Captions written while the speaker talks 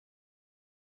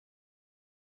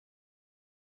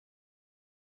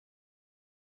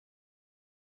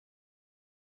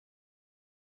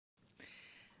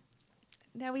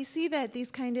Now we see that these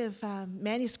kind of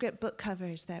manuscript book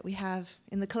covers that we have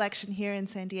in the collection here in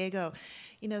San Diego,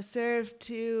 serve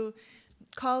to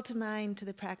call to mind to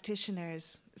the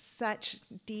practitioners such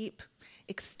deep,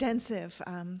 extensive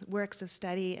works of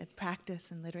study and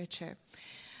practice and literature.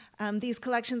 These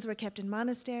collections were kept in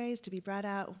monasteries to be brought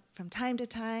out from time to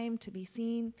time to be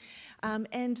seen.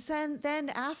 And then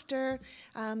after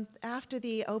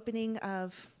the opening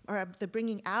of, or the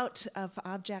bringing out of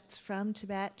objects from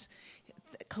Tibet,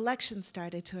 collections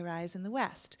started to arise in the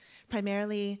West,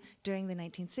 primarily during the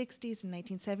 1960s and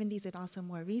 1970s, and also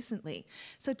more recently.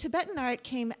 So Tibetan art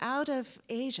came out of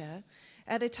Asia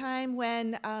at a time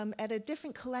when, at a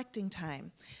different collecting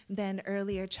time than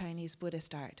earlier Chinese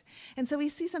Buddhist art. And so we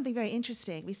see something very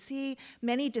interesting. We see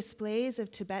many displays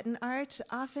of Tibetan art,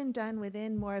 often done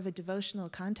within more of a devotional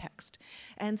context.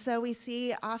 And so we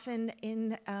see often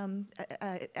in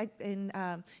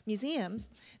museums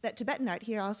that Tibetan art,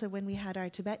 here also when we had our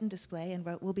Tibetan display, and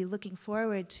we'll be looking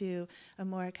forward to a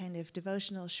more kind of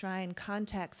devotional shrine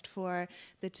context for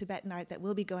the Tibetan art that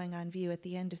will be going on view at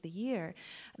the end of the year,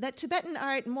 that Tibetan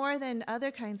art, more than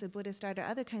other kinds of Buddhist art or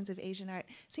other kinds of Asian art,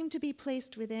 seemed to be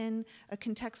placed within a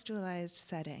contextualized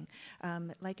setting,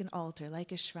 like an altar,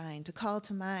 like a shrine, to call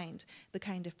to mind the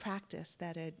kind of practice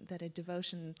that a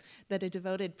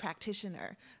devoted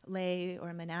practitioner, lay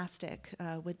or monastic,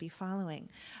 would be following.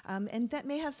 And that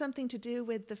may have something to do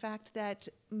with the fact that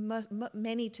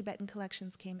many Tibetan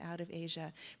collections came out of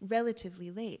Asia relatively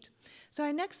late. So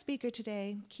our next speaker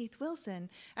today, Keith Wilson,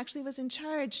 actually was in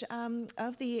charge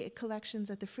of the collections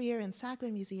at the Freer and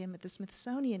Sackler Museum at the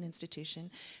Smithsonian Institution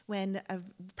when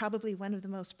probably one of the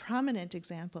most prominent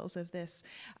examples of this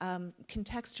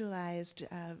contextualized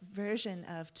version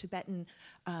of Tibetan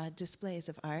displays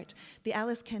of art, the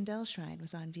Alice Kendall Shrine,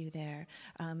 was on view there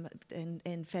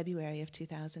in February of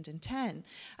 2010,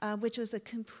 which was a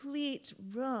complete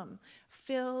room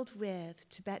filled with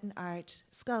Tibetan art,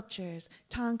 sculptures,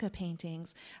 Thangka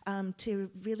paintings, to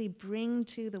really bring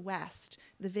to the West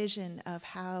the vision of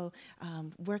how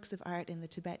works of art in the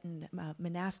Tibetan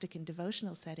monastic and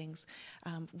devotional settings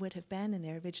would have been in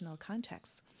their original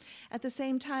contexts. At the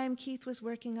same time, Keith was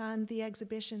working on the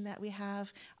exhibition that we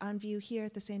have on view here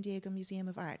at the San Diego Museum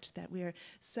of Art, that we're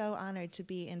so honored to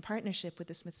be in partnership with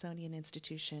the Smithsonian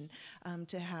Institution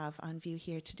to have on view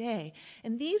here today.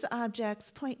 And these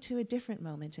objects point to a different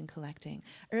moment in collecting,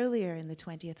 earlier in the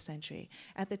 20th century,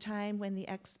 at the time when the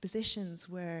expositions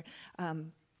were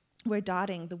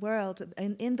dotting the world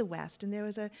in the West, and there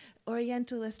was a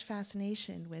Orientalist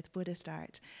fascination with Buddhist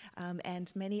art,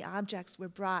 and many objects were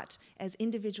brought as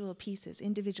individual pieces,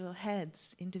 individual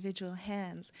heads, individual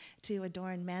hands, to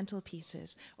adorn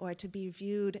mantelpieces, or to be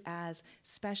viewed as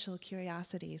special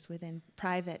curiosities within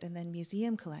private and then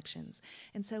museum collections.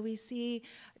 And so we see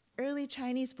early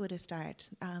Chinese Buddhist art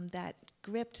that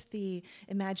gripped the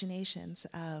imaginations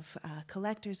of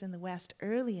collectors in the West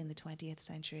early in the 20th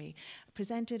century,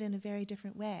 presented in a very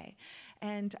different way.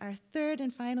 And our third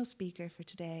and final speaker for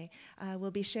today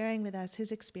will be sharing with us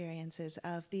his experiences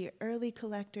of the early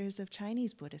collectors of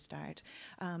Chinese Buddhist art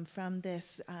from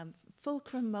this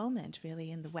fulcrum moment,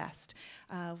 really, in the West,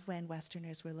 when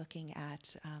Westerners were looking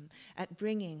at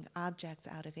bringing objects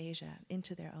out of Asia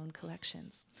into their own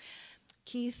collections.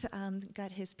 Keith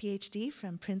got his PhD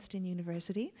from Princeton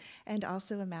University and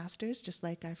also a master's, just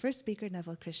like our first speaker,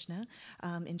 Naval Krishna,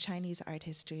 in Chinese art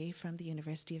history from the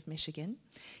University of Michigan.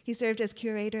 He served as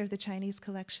curator of the Chinese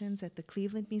collections at the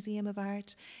Cleveland Museum of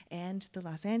Art and the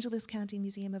Los Angeles County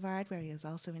Museum of Art, where he was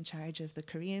also in charge of the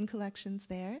Korean collections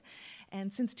there.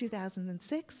 And since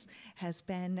 2006, has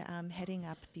been heading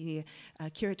up the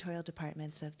curatorial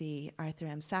departments of the Arthur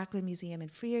M. Sackler Museum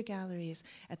and Freer Galleries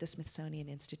at the Smithsonian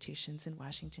Institutions in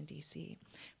Washington, D.C.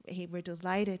 We're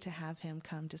delighted to have him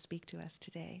come to speak to us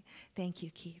today. Thank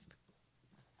you, Keith.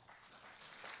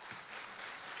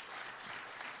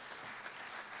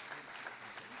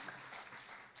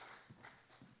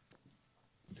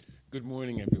 Good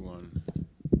morning, everyone.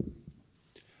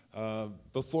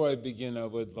 Before I begin, I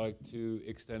would like to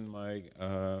extend my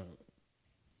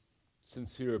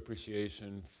sincere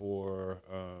appreciation for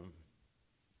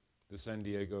the San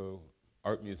Diego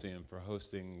Art Museum for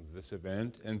hosting this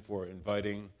event and for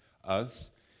inviting us.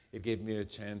 It gave me a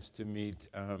chance to meet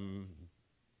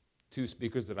two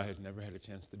speakers that I had never had a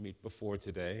chance to meet before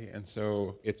today, and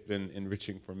so it's been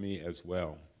enriching for me as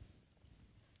well.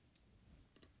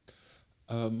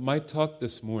 My talk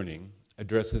this morning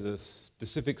addresses a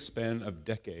specific span of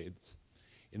decades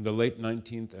in the late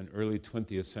 19th and early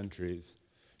 20th centuries,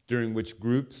 during which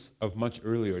groups of much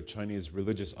earlier Chinese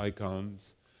religious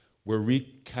icons were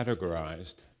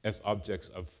recategorized as objects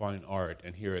of fine art,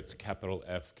 and here it's capital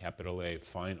F, capital A,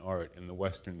 fine art in the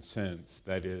Western sense,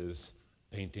 that is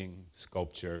painting,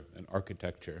 sculpture, and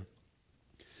architecture,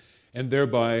 and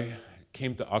thereby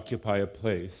came to occupy a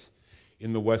place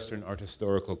in the Western art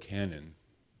historical canon.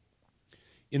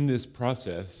 In this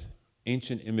process,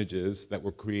 ancient images that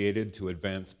were created to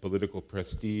advance political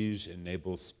prestige,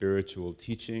 enable spiritual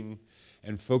teaching,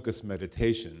 and focus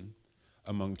meditation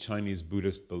among Chinese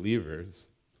Buddhist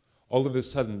believers, all of a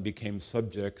sudden became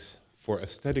subjects for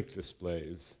aesthetic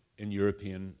displays in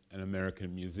European and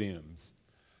American museums.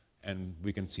 And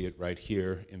we can see it right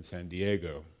here in San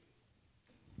Diego.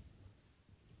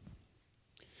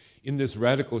 In this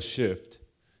radical shift,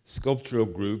 sculptural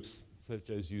groups, such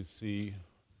as you see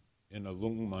in a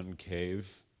Lungman cave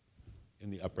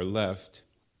in the upper left,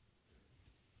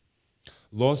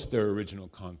 lost their original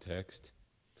context,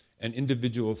 and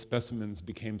individual specimens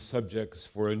became subjects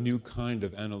for a new kind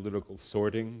of analytical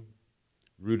sorting,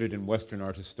 rooted in Western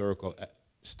art historical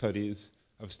studies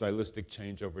of stylistic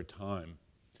change over time.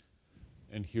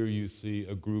 And here you see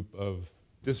a group of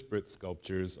disparate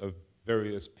sculptures of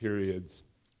various periods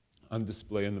on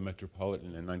display in the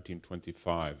Metropolitan in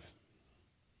 1925.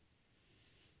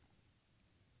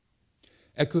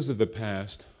 Echoes of the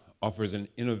Past offers an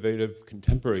innovative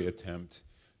contemporary attempt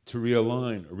to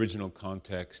realign original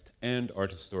context and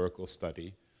art historical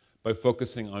study by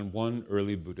focusing on one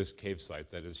early Buddhist cave site,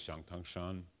 that is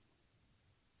Shangtangshan,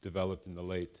 developed in the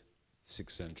late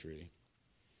 6th century.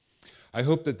 I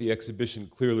hope that the exhibition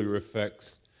clearly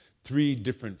reflects 3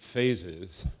 different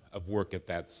phases of work at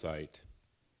that site.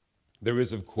 There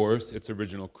is, of course, its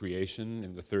original creation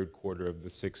in the 3rd quarter of the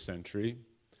 6th century,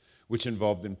 which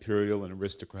involved imperial and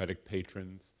aristocratic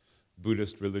patrons,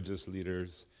 Buddhist religious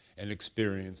leaders, and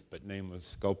experienced but nameless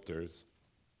sculptors.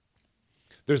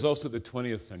 There's also the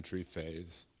 20th century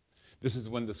phase. This is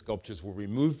when the sculptures were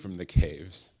removed from the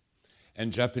caves,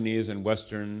 and Japanese and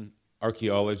Western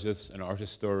archaeologists and art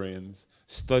historians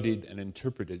studied and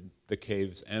interpreted the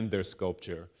caves and their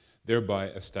sculpture, thereby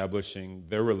establishing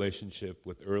their relationship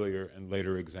with earlier and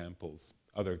later examples,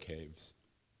 other caves.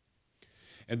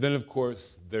 And then, of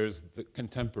course, there's the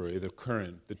contemporary, the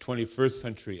current, the 21st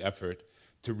century effort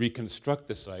to reconstruct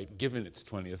the site, given its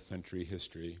 20th century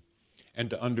history, and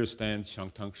to understand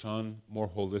Shangtangshan more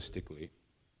holistically.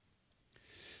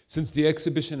 Since the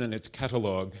exhibition and its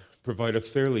catalog provide a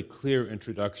fairly clear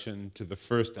introduction to the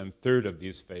first and third of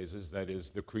these phases, that is,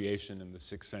 the creation in the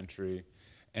 6th century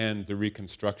and the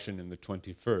reconstruction in the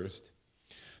 21st,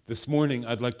 this morning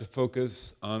I'd like to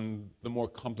focus on the more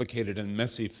complicated and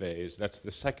messy phase, that's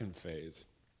the second phase,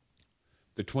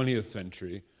 the 20th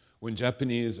century, when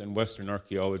Japanese and Western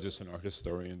archaeologists and art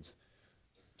historians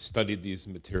studied these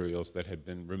materials that had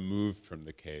been removed from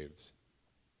the caves.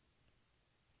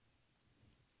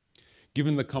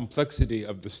 Given the complexity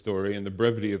of the story and the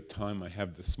brevity of time I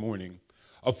have this morning,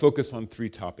 I'll focus on 3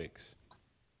 topics.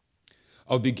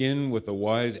 I'll begin with a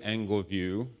wide-angle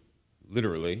view,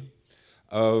 literally,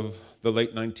 of the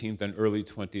late 19th and early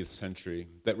 20th century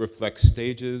that reflects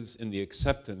stages in the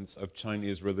acceptance of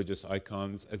Chinese religious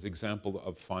icons as example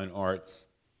of fine arts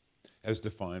as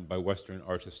defined by Western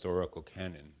art historical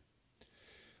canon.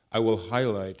 I will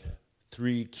highlight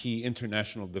 3 key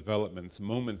international developments,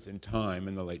 moments in time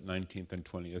in the late 19th and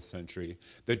 20th century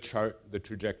that chart the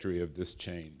trajectory of this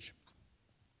change.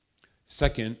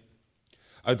 Second,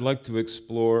 I'd like to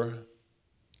explore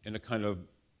in a kind of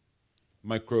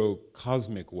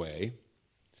microcosmic way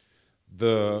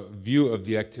the view of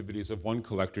the activities of one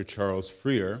collector, Charles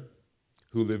Freer,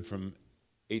 who lived from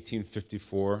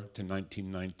 1854 to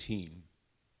 1919.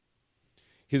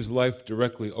 His life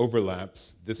directly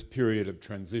overlaps this period of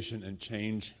transition and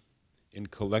change in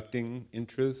collecting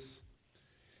interests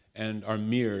and are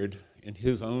mirrored in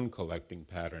his own collecting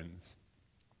patterns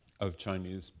of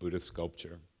Chinese Buddhist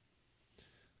sculpture.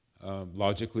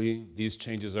 Logically, these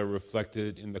changes are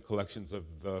reflected in the collections of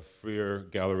the Freer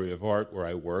Gallery of Art, where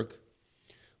I work,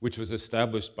 which was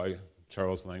established by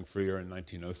Charles Lang Freer in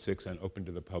 1906 and opened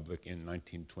to the public in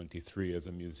 1923 as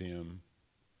a museum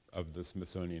of the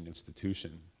Smithsonian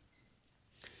Institution.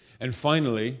 And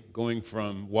finally, going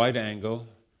from wide angle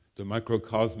to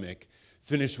microcosmic,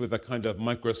 finish with a kind of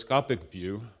microscopic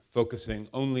view, focusing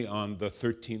only on the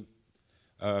 13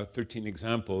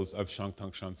 examples of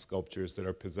Shangtangshan sculptures that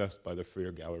are possessed by the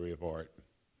Freer Gallery of Art.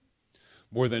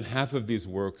 More than half of these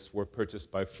works were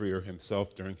purchased by Freer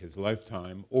himself during his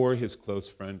lifetime or his close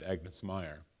friend Agnes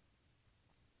Meyer.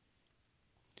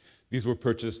 These were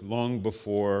purchased long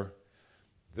before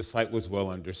the site was well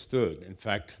understood. In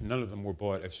fact, none of them were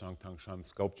bought as Shangtangshan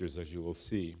sculptures, as you will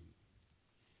see.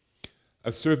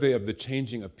 A survey of the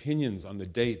changing opinions on the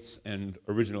dates and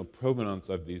original provenance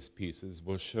of these pieces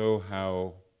will show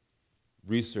how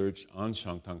research on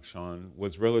Shangtangshan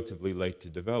was relatively late to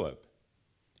develop.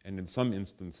 And in some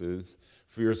instances,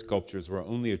 freer sculptures were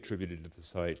only attributed to the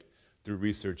site through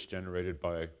research generated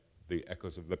by the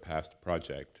Echoes of the Past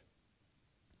project.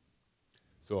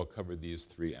 So I'll cover these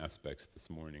three aspects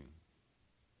this morning.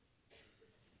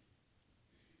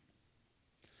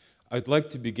 I'd like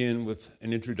to begin with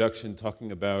an introduction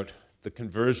talking about the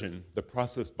conversion, the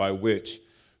process by which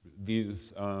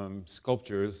these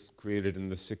sculptures created in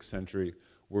the 6th century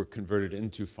were converted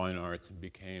into fine arts and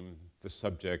became the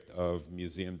subject of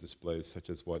museum displays such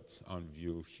as what's on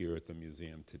view here at the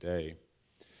museum today.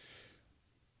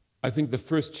 I think the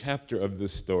first chapter of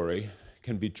this story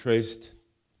can be traced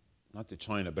not to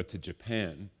China, but to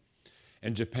Japan,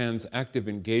 and Japan's active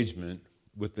engagement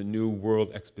with the New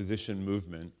World Exposition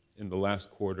movement in the last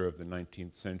quarter of the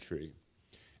 19th century.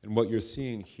 And what you're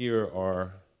seeing here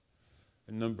are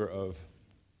a number of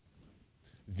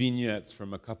vignettes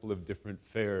from a couple of different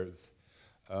fairs.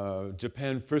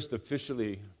 Japan first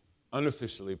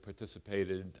unofficially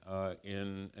participated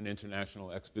in an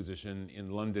international exposition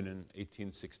in London in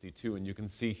 1862, and you can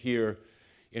see here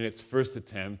in its first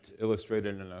attempt,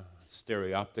 illustrated in a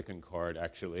stereopticon card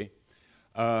actually,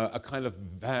 a kind of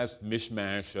vast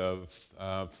mishmash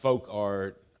of folk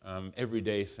art,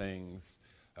 everyday things,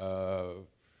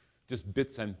 just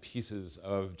bits and pieces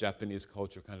of Japanese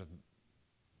culture kind of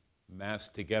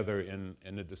massed together in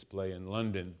a display in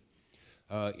London.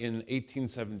 In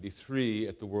 1873,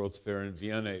 at the World's Fair in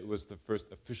Vienna, it was the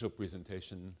first official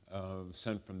presentation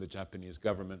sent from the Japanese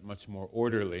government, much more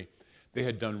orderly. They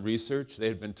had done research. They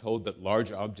had been told that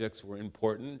large objects were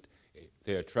important.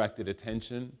 They attracted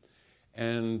attention.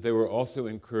 And they were also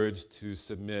encouraged to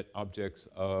submit objects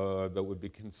that would be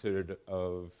considered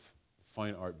of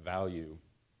fine art value.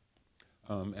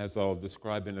 As I'll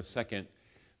describe in a second,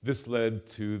 this led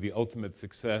to the ultimate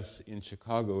success in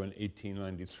Chicago in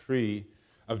 1893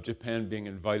 of Japan being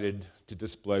invited to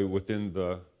display within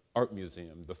the art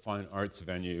museum, the fine arts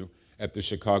venue at the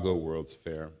Chicago World's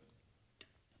Fair.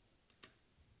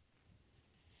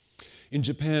 In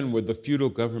Japan, where the feudal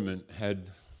government had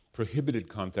prohibited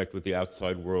contact with the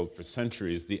outside world for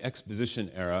centuries, the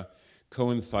exposition era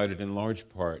coincided in large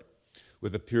part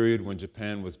with a period when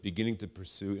Japan was beginning to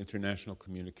pursue international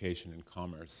communication and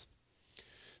commerce.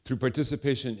 Through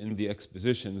participation in the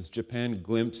expositions, Japan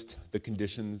glimpsed the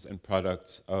conditions and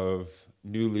products of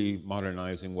newly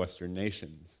modernizing Western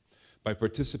nations. By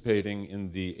participating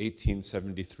in the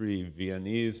 1873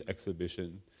 Viennese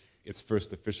exhibition, its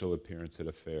first official appearance at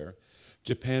a fair,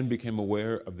 Japan became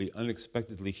aware of the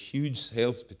unexpectedly huge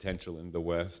sales potential in the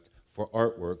West for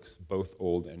artworks, both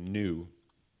old and new.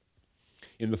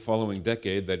 In the following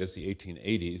decade, that is the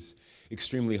 1880s,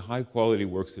 extremely high-quality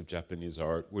works of Japanese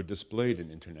art were displayed in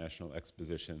international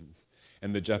expositions,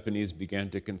 and the Japanese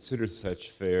began to consider such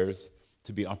fairs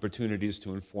to be opportunities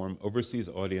to inform overseas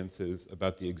audiences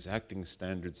about the exacting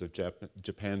standards of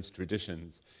Japan's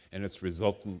traditions and its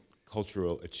resultant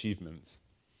cultural achievements.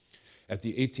 At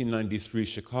the 1893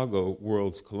 Chicago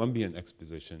World's Columbian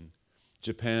Exposition,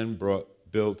 Japan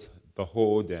built the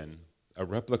Hoden, a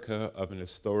replica of an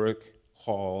historic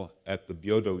hall at the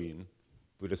Byodo-in,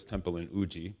 Buddhist temple in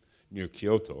Uji, near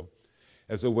Kyoto,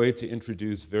 as a way to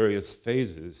introduce various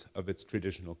phases of its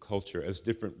traditional culture, as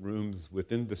different rooms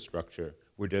within the structure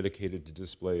were dedicated to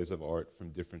displays of art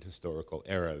from different historical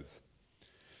eras.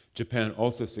 Japan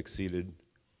also succeeded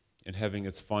in having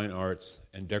its fine arts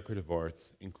and decorative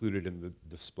arts included in the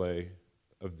display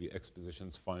of the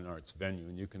exposition's fine arts venue.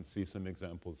 And you can see some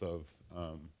examples of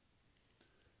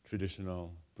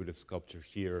traditional Buddhist sculpture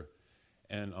here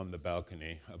and on the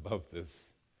balcony above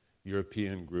this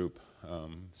European group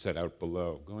set out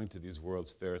below. Going to these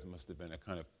World's Fairs must have been a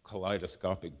kind of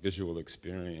kaleidoscopic visual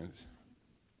experience.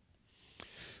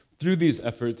 Through these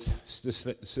efforts,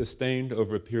 sustained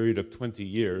over a period of 20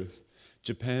 years,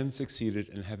 Japan succeeded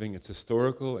in having its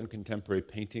historical and contemporary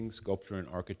painting, sculpture, and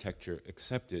architecture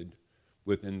accepted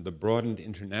within the broadened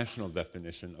international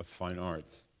definition of fine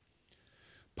arts.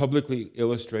 Publicly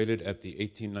illustrated at the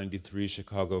 1893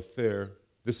 Chicago Fair,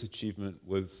 this achievement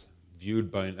was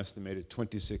viewed by an estimated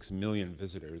 26 million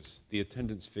visitors. The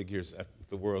attendance figures at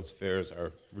the World's Fairs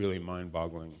are really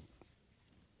mind-boggling.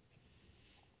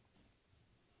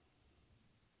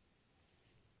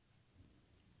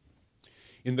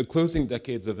 In the closing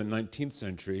decades of the 19th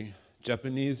century,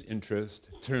 Japanese interest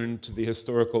turned to the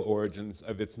historical origins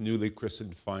of its newly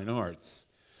christened fine arts,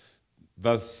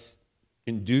 thus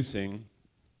inducing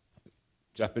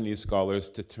Japanese scholars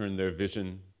to turn their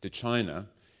vision to China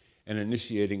and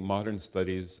initiating modern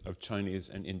studies of Chinese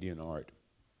and Indian art.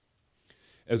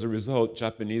 As a result,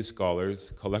 Japanese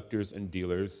scholars, collectors, and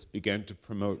dealers began to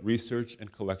promote research and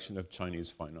collection of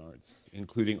Chinese fine arts,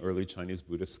 including early Chinese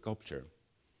Buddhist sculpture.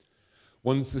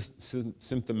 One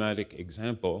symptomatic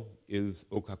example is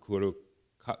Okakuro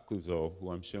Kakuzo, who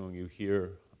I'm showing you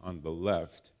here on the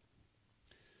left.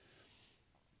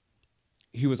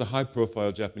 He was a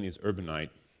high-profile Japanese urbanite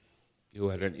who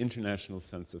had an international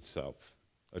sense of self,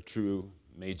 a true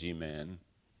Meiji man.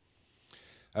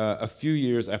 A few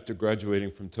years after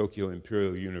graduating from Tokyo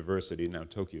Imperial University, now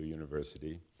Tokyo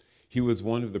University, he was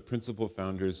one of the principal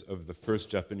founders of the first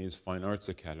Japanese Fine Arts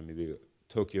Academy, the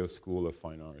Tokyo School of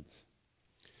Fine Arts.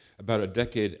 About a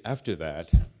decade after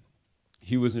that,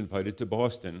 he was invited to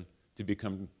Boston to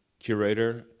become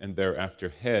curator and thereafter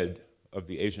head of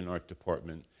the Asian Art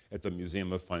Department at the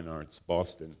Museum of Fine Arts,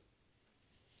 Boston.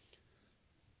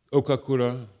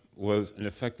 Okakura was an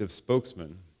effective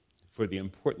spokesman for the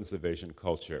importance of Asian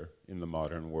culture in the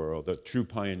modern world, a true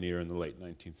pioneer in the late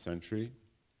 19th century.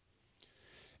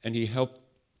 And he helped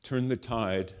turn the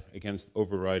tide against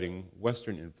overriding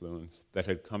Western influence that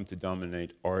had come to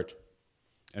dominate art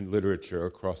and literature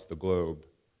across the globe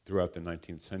throughout the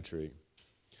 19th century.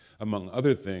 Among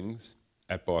other things,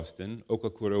 at Boston,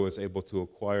 Okakura was able to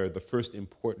acquire the first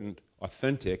important,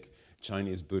 authentic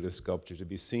Chinese Buddhist sculpture to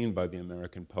be seen by the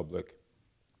American public.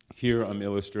 Here I'm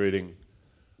illustrating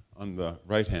on the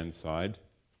right-hand side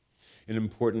an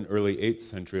important early 8th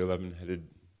century 11-headed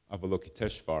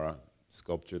Avalokiteshvara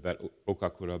sculpture that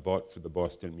Okakura bought for the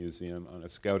Boston Museum on a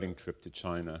scouting trip to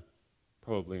China,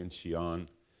 probably in Xi'an,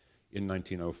 in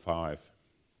 1905.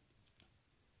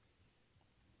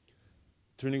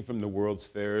 Turning from the World's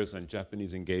Fairs and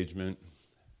Japanese engagement,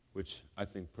 which I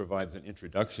think provides an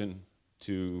introduction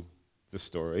to the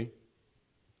story,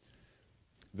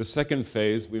 the second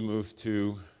phase we move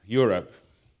to Europe,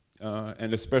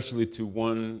 and especially to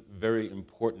one very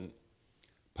important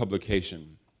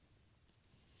publication.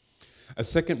 A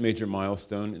second major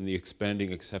milestone in the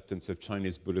expanding acceptance of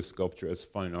Chinese Buddhist sculpture as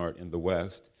fine art in the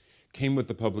West came with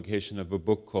the publication of a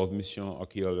book called Mission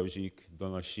archéologique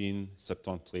dans la Chine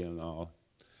septentrionale.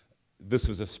 This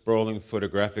was a sprawling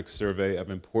photographic survey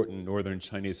of important northern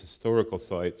Chinese historical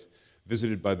sites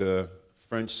visited by the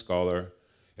French scholar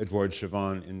Edouard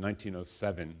Chavan in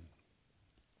 1907.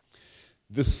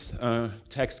 This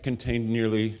text contained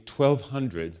nearly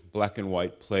 1,200 black and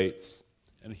white plates,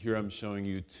 and here I'm showing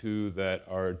you two that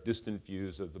are distant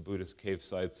views of the Buddhist cave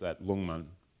sites at Lungmen.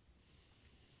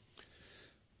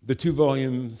 The 2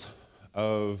 volumes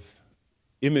of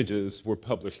images were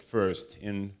published first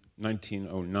in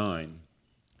 1909,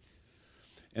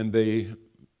 and they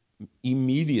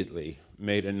immediately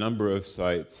made a number of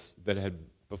sites that had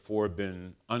before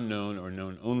been unknown or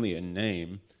known only in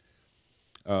name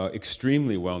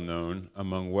extremely well known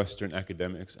among Western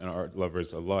academics and art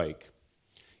lovers alike.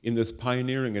 In this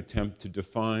pioneering attempt to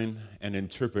define and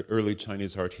interpret early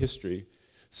Chinese art history,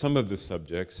 some of the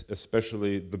subjects,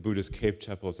 especially the Buddhist cave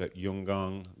chapels at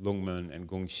Yonggang, Lungmen, and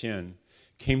Gongxian,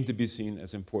 came to be seen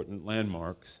as important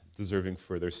landmarks deserving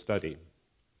further study.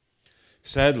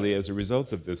 Sadly, as a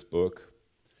result of this book,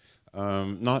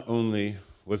 not only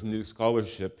was new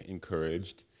scholarship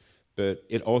encouraged, but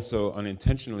it also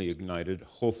unintentionally ignited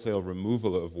wholesale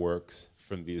removal of works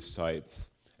from these sites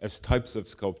as types of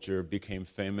sculpture became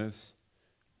famous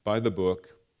by the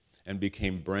book and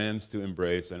became brands to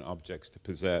embrace and objects to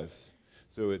possess.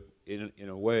 So it, in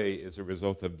a way, is a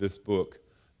result of this book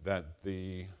that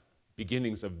the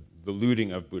beginnings of the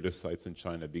looting of Buddhist sites in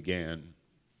China began.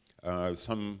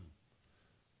 Some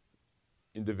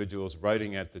individuals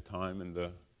writing at the time in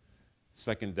the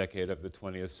second decade of the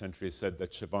 20th century said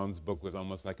that Chavan's book was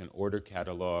almost like an order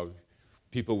catalog.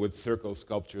 People would circle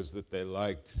sculptures that they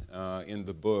liked in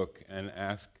the book and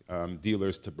ask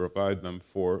dealers to provide them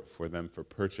for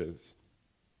purchase.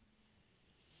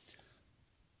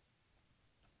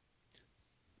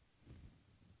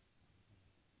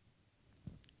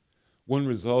 One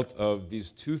result of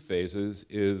these two phases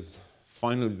is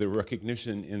finally the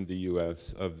recognition in the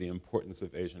US of the importance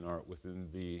of Asian art within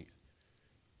the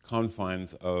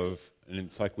confines of an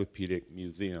encyclopedic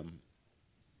museum.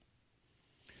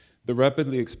 The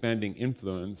rapidly expanding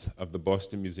influence of the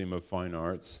Boston Museum of Fine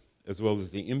Arts, as well as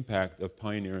the impact of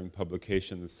pioneering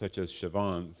publications such as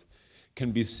Chavan's,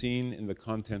 can be seen in the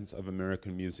contents of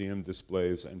American museum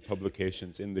displays and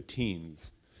publications in the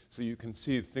teens. So you can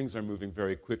see things are moving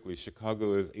very quickly.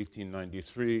 Chicago is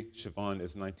 1893, Chavan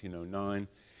is 1909.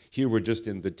 Here we're just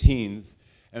in the teens,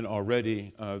 and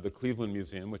already the Cleveland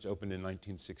Museum, which opened in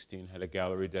 1916, had a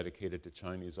gallery dedicated to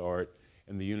Chinese art,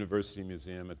 and the University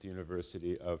Museum at the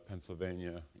University of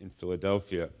Pennsylvania in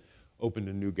Philadelphia opened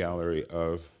a new gallery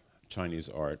of Chinese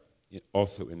art,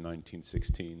 also in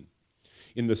 1916.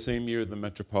 In the same year, the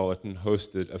Metropolitan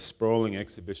hosted a sprawling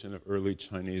exhibition of early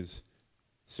Chinese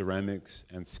ceramics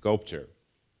and sculpture.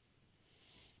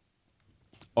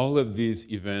 All of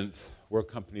these events were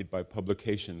accompanied by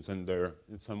publications, and they're,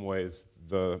 in some ways,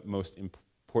 the most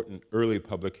important early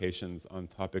publications on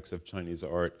topics of Chinese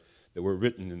art that were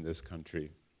written in this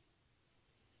country.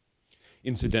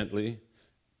 Incidentally,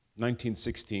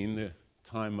 1916, the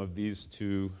time of these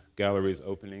two galleries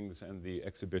openings and the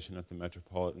exhibition at the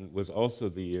Metropolitan, was also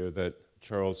the year that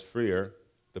Charles Freer,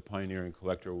 the pioneering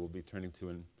collector we'll be turning to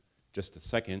in just a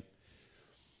second,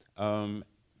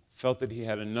 felt that he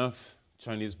had enough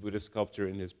Chinese Buddhist sculpture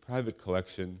in his private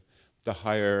collection to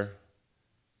hire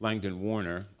Langdon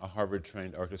Warner, a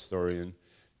Harvard-trained art historian,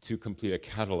 to complete a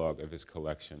catalog of his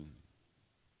collection.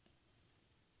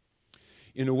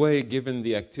 In a way, given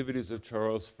the activities of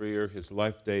Charles Freer, his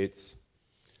life dates,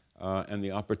 and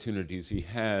the opportunities he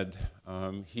had,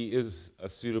 he is a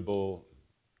suitable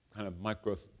kind of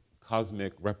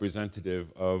microcosmic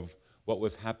representative of what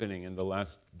was happening in the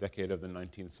last decade of the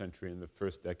 19th century and the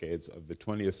first decades of the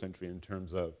 20th century in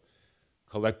terms of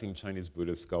collecting Chinese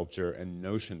Buddhist sculpture and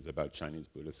notions about Chinese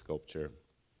Buddhist sculpture.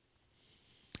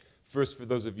 First, for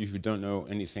those of you who don't know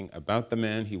anything about the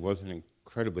man, he was an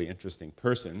incredibly interesting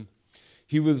person.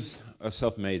 He was a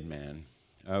self-made man.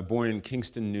 Born in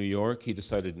Kingston, New York, he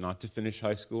decided not to finish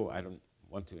high school. I don't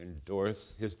want to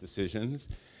endorse his decisions.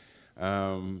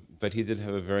 But he did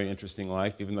have a very interesting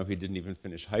life, even though he didn't even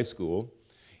finish high school.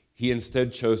 He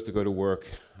instead chose to go to work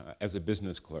as a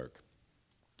business clerk.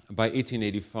 By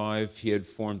 1885, he had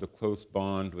formed a close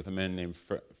bond with a man named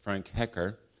Frank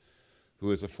Hecker, who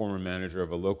was a former manager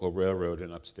of a local railroad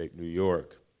in upstate New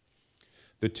York.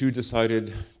 The two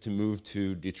decided to move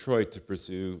to Detroit to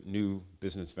pursue new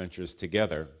business ventures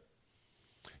together.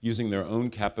 Using their own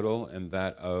capital and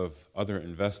that of other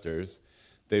investors,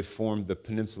 they formed the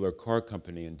Peninsular Car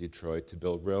Company in Detroit to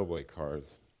build railway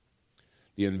cars.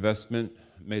 The investment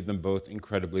made them both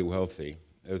incredibly wealthy,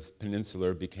 as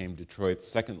Peninsular became Detroit's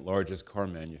second largest car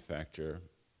manufacturer.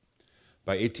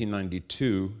 By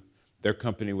 1892, their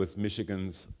company was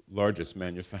Michigan's largest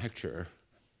manufacturer.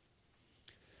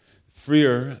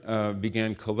 Freer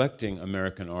began collecting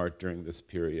American art during this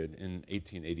period in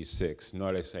 1886.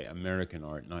 Note I say American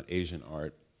art, not Asian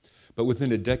art. But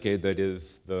within a decade, that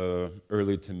is the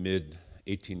early to mid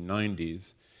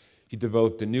 1890s, he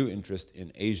developed a new interest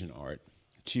in Asian art,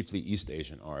 chiefly East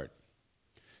Asian art.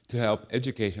 To help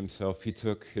educate himself, he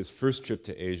took his first trip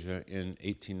to Asia in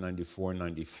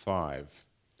 1894-95.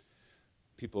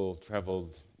 People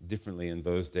traveled differently in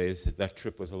those days. That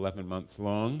trip was 11 months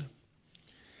long,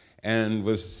 and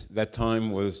that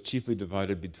time was chiefly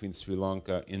divided between Sri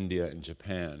Lanka, India, and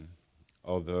Japan,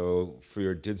 although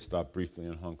Freer did stop briefly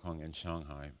in Hong Kong and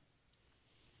Shanghai.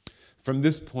 From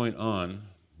this point on,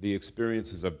 the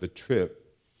experiences of the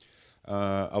trip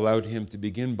allowed him to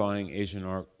begin buying Asian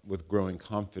art with growing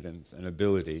confidence and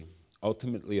ability,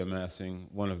 ultimately amassing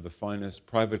one of the finest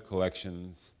private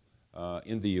collections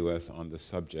in the US on the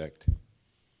subject.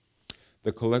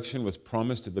 The collection was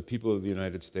promised to the people of the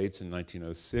United States in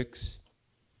 1906.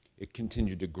 It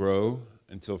continued to grow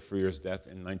until Freer's death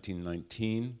in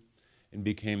 1919 and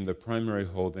became the primary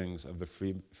holdings of the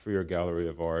Freer Gallery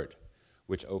of Art,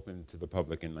 which opened to the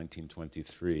public in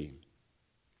 1923.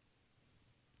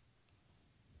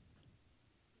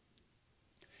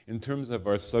 In terms of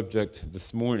our subject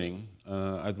this morning,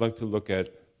 I'd like to look at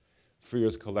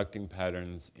Freer's collecting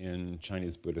patterns in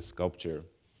Chinese Buddhist sculpture.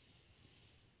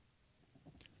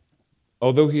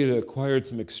 Although he had acquired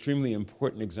some extremely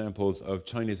important examples of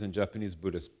Chinese and Japanese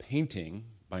Buddhist painting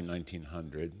by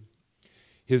 1900,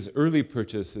 his early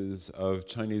purchases of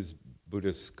Chinese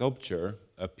Buddhist sculpture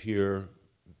appear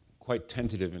quite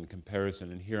tentative in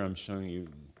comparison, and here I'm showing you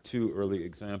two early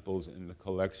examples in the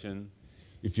collection.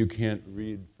 If you can't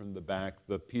read from the back,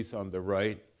 the piece on the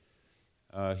right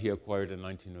he acquired in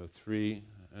 1903,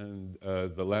 and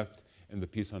the left, and the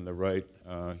piece on the right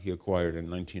he acquired in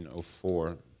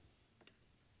 1904.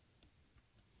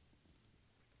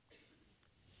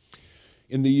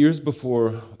 In the years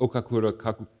before Okakura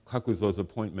Kakuzo's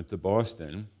appointment to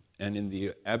Boston, and in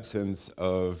the absence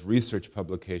of research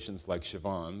publications like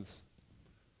Siobhan's,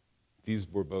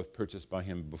 these were both purchased by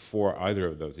him before either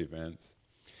of those events,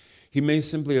 he may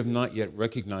simply have not yet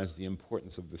recognized the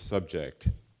importance of the subject.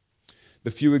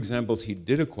 The few examples he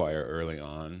did acquire early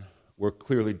on were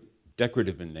clearly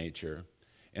decorative in nature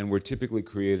and were typically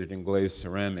created in glazed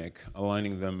ceramic,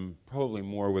 aligning them probably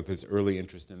more with his early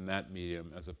interest in that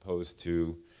medium as opposed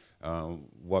to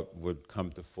what would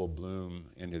come to full bloom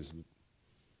in his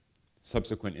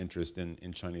subsequent interest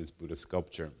in Chinese Buddhist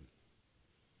sculpture.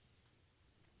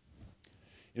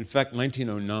 In fact,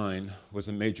 1909 was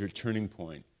a major turning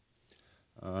point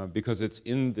because it's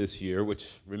in this year,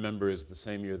 which remember is the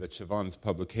same year that Siobhan's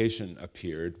publication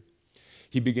appeared,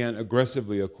 he began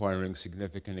aggressively acquiring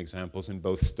significant examples in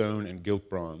both stone and gilt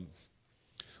bronze.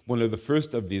 One of the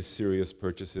first of these serious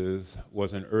purchases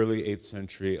was an early 8th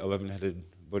century 11-headed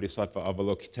Bodhisattva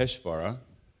Avalokiteshvara,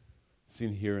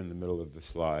 seen here in the middle of the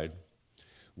slide,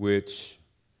 which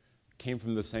came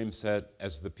from the same set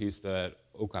as the piece that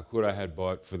Okakura had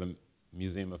bought for the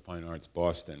Museum of Fine Arts,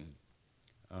 Boston.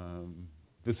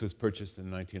 This was purchased in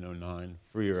 1909.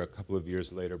 Freer, a couple of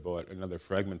years later, bought another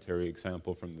fragmentary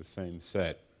example from the same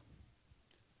set.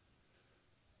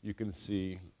 You can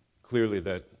see clearly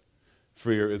that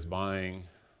Freer is buying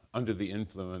under the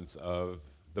influence of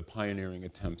the pioneering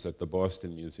attempts at the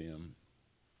Boston Museum.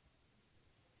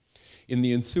 In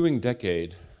the ensuing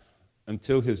decade,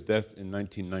 until his death in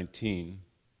 1919,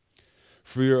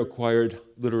 Freer acquired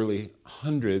literally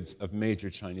hundreds of major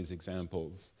Chinese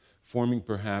examples, forming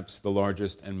perhaps the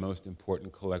largest and most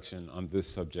important collection on this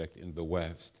subject in the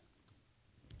West.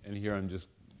 And here I'm just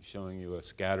showing you a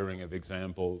scattering of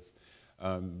examples,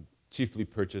 chiefly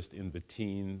purchased in the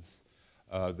teens.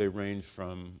 They range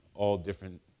from all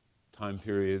different time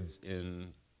periods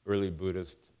in early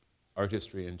Buddhist art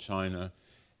history in China.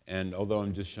 And although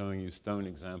I'm just showing you stone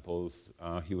examples,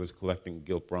 he was collecting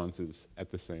gilt bronzes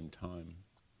at the same time.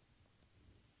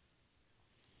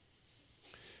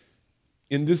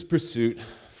 In this pursuit,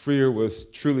 Freer was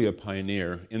truly a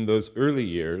pioneer. In those early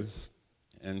years,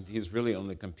 and he's really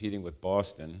only competing with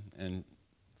Boston, and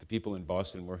the people in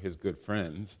Boston were his good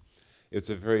friends. It's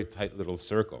a very tight little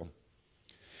circle.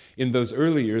 In those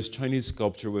early years, Chinese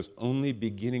sculpture was only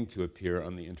beginning to appear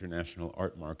on the international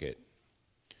art market.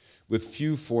 With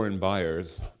few foreign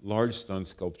buyers, large stone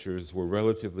sculptures were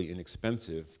relatively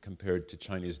inexpensive compared to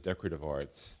Chinese decorative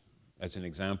arts. As an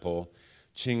example,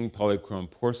 Qing polychrome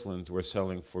porcelains were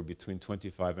selling for between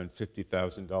 $25,000 and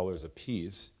 $50,000 a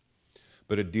piece,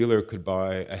 but a dealer could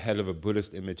buy a head of a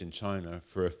Buddhist image in China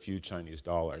for a few Chinese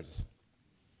dollars.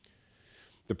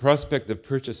 The prospect of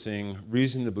purchasing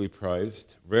reasonably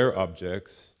priced, rare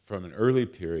objects from an early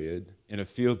period in a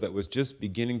field that was just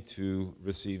beginning to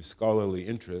receive scholarly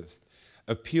interest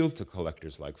appealed to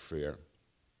collectors like Freer.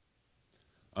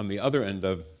 On the other end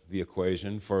of the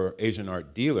equation, for Asian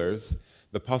art dealers,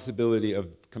 the possibility of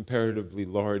comparatively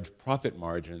large profit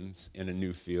margins in a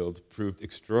new field proved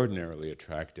extraordinarily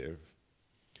attractive.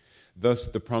 Thus,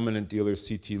 the prominent dealer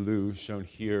C.T. Liu, shown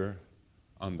here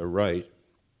on the right,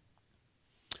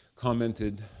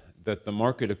 commented that the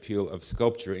market appeal of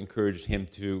sculpture encouraged him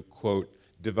to, quote,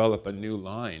 develop a new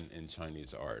line in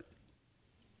Chinese art.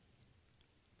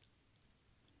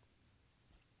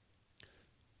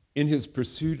 In his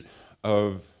pursuit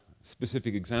of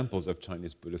specific examples of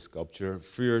Chinese Buddhist sculpture,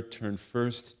 Freer turned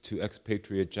first to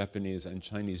expatriate Japanese and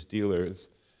Chinese dealers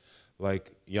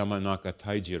like Yamanaka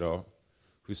Taijiro,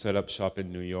 who set up shop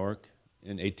in New York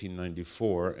in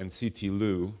 1894, and C.T.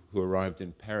 Liu, who arrived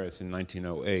in Paris in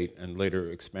 1908 and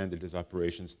later expanded his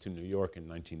operations to New York in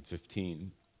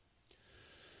 1915.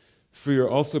 Freer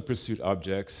also pursued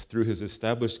objects through his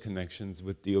established connections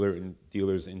with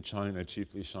dealers in China,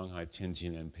 chiefly Shanghai,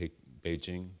 Tianjin, and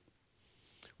Beijing,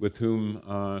 with whom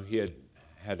he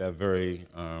had a very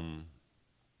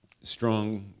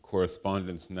strong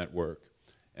correspondence network,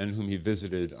 and whom he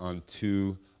visited on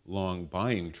 2 long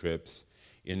buying trips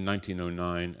in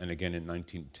 1909 and again in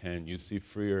 1910. You see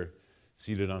Freer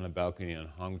seated on a balcony in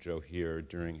Hangzhou here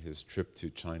during his trip to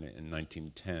China in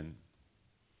 1910.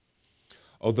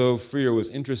 Although Freer was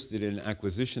interested in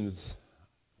acquisitions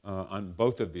on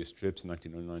both of these trips,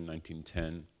 1909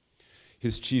 1910,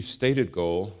 his chief stated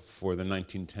goal for the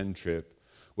 1910 trip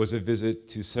was a visit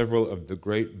to several of the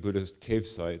great Buddhist cave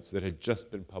sites that had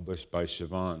just been published by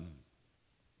Siobhan.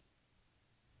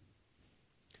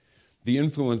 The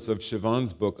influence of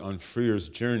Siobhan's book on Freer's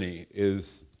journey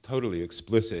is totally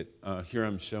explicit. Here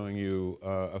I'm showing you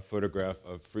a photograph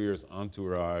of Freer's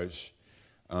entourage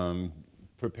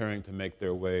preparing to make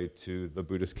their way to the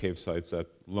Buddhist cave sites at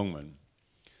Longmen.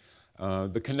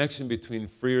 The connection between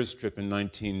Freer's trip in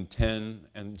 1910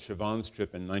 and Siobhan's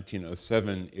trip in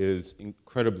 1907 is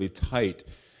incredibly tight,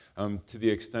 to the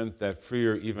extent that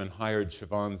Freer even hired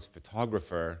Siobhan's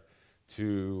photographer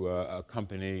to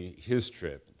accompany his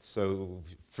trip. So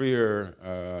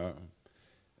Freer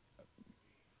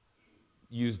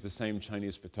used the same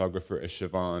Chinese photographer as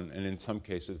Siobhan, and in some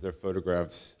cases their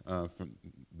photographs from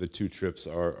the 2 trips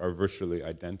are virtually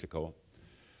identical.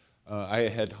 I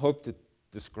had hoped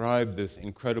describe this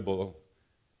incredible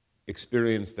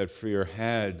experience that Freer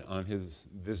had on his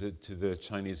visit to the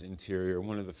Chinese interior,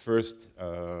 one of the first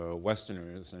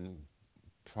Westerners and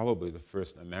probably the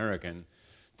first American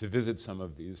to visit some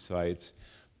of these sites.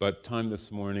 But time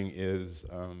this morning is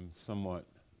somewhat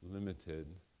limited.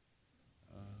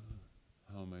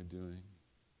 How am I doing?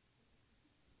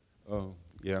 Oh,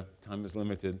 yeah, time is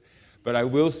limited. But I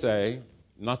will say,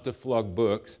 not to flog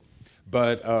books,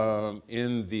 but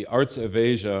in the Arts of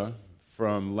Asia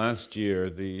from last year,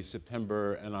 the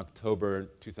September and October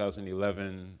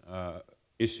 2011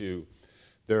 issue,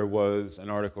 there was an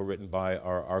article written by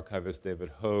our archivist David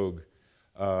Hogue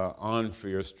on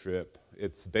Freer's trip.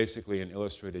 It's basically an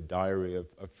illustrated diary of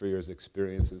Freer's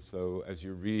experiences. So as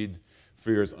you read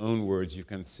Freer's own words, you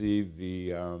can see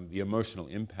the emotional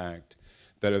impact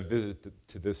that a visit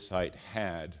to this site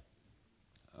had.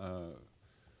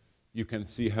 You can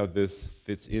see how this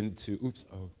fits into, oops,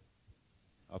 oh,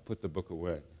 I'll put the book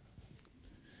away.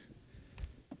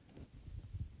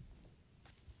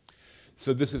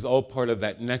 So this is all part of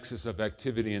that nexus of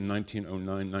activity in 1909,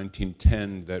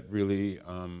 1910 that really,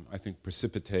 I think,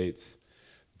 precipitates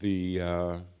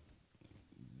the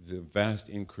vast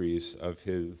increase of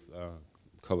his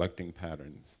collecting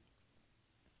patterns.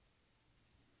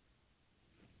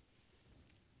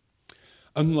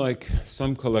 Unlike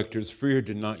some collectors, Freer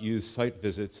did not use site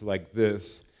visits like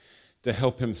this to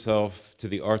help himself to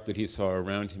the art that he saw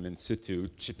around him in situ,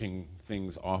 chipping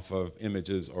things off of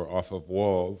images or off of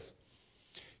walls.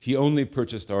 He only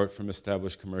purchased art from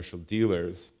established commercial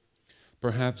dealers.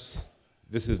 Perhaps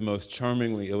this is most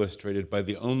charmingly illustrated by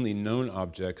the only known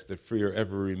objects that Freer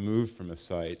ever removed from a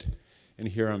site. And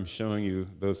here I'm showing you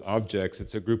those objects.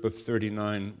 It's a group of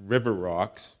 39 river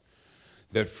rocks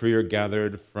that Freer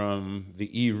gathered from the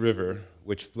Yi River,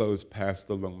 which flows past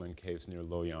the Longmen Caves near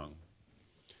Luoyang.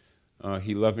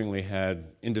 He lovingly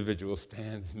had individual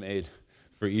stands made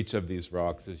for each of these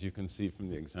rocks, as you can see from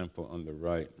the example on the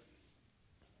right.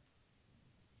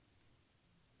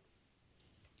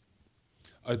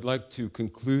 I'd like to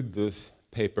conclude this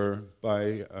paper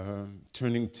by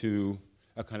turning to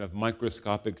a kind of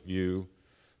microscopic view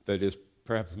that is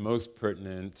perhaps most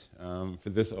pertinent for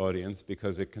this audience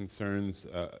because it concerns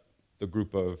the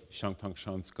group of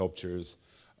Shangtangshan sculptures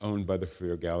owned by the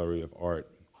Freer Gallery of Art.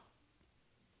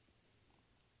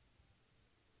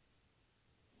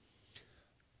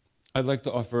 I'd like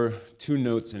to offer two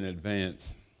notes in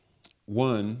advance.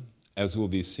 One, as will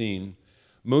be seen,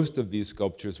 most of these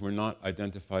sculptures were not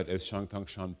identified as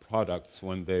Shangtangshan products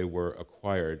when they were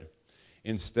acquired.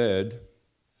 Instead,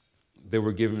 they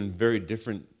were given very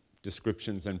different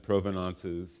descriptions and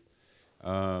provenances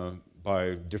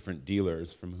by different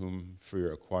dealers from whom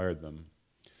Freer acquired them.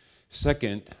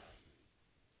 Second,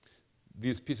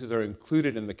 these pieces are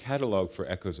included in the catalog for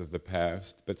Echoes of the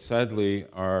Past, but sadly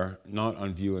are not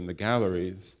on view in the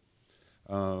galleries.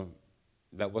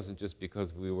 That wasn't just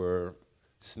because we were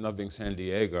snubbing San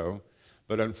Diego,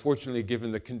 but unfortunately,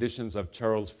 given the conditions of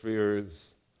Charles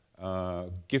Freer's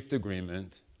gift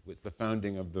agreement with the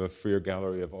founding of the Freer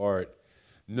Gallery of Art,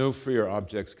 no Freer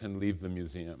objects can leave the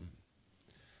museum.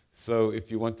 So if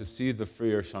you want to see the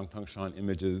Freer Shangtangshan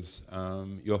images,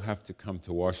 you'll have to come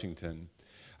to Washington.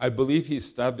 I believe he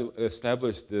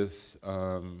established this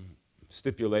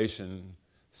stipulation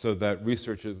so that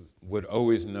researchers would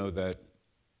always know that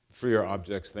Freer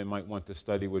objects they might want to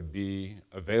study would be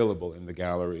available in the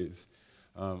galleries.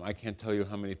 I can't tell you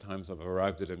how many times I've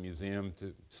arrived at a museum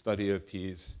to study a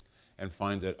piece and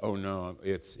find that, oh no,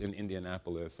 it's in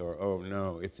Indianapolis, or oh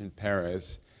no, it's in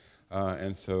Paris,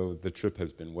 and so the trip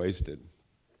has been wasted.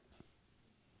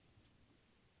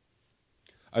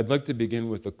 I'd like to begin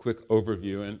with a quick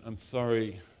overview, and I'm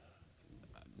sorry,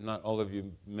 not all of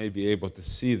you may be able to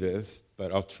see this,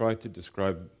 but I'll try to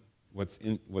describe what's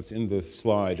in this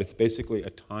slide. It's basically a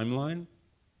timeline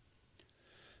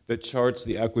that charts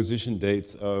the acquisition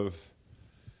dates of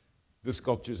the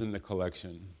sculptures in the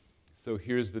collection. So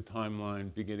here's the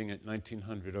timeline beginning at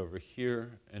 1900 over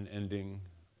here and ending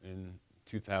in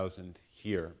 2000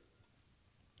 here,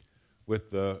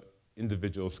 with the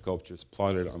individual sculptures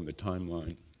plotted on the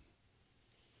timeline.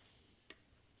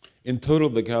 In total,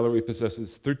 the gallery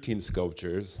possesses 13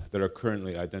 sculptures that are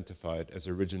currently identified as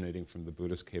originating from the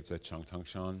Buddhist caves at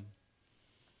Shangtangshan.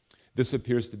 This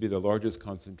appears to be the largest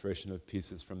concentration of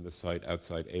pieces from the site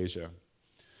outside Asia.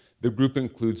 The group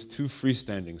includes 2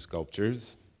 freestanding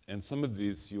sculptures, and some of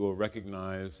these you will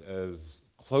recognize as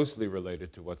closely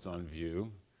related to what's on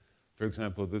view. For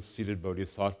example, this seated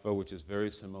bodhisattva, which is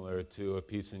very similar to a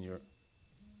piece in your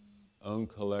own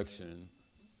collection.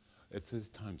 It says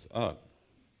time's up.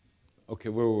 Okay,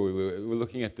 where were we? We're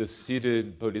looking at this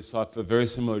seated bodhisattva, very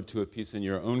similar to a piece in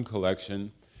your own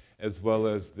collection, as well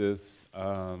as this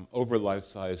over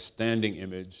life-size standing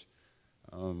image,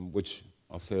 which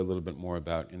I'll say a little bit more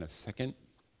about in a second.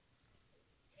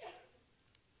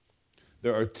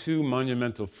 There are two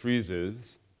monumental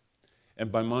friezes,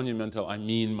 and by monumental, I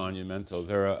mean monumental.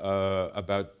 They're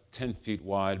about 10 feet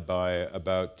wide by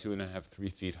about 2.5, 3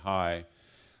 feet high.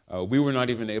 We were not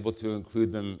even able to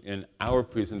include them in our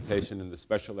presentation in the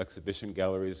special exhibition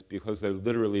galleries because they're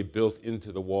literally built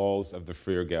into the walls of the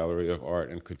Freer Gallery of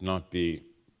Art and could not be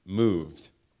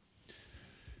moved.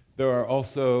 There are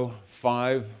also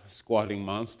 5 squatting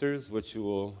monsters, which you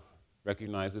will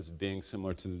recognize as being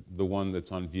similar to the one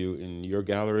that's on view in your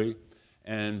gallery,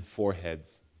 and 4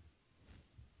 heads.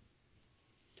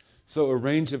 So a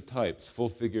range of types, full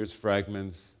figures,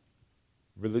 fragments,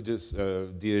 religious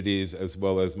deities, as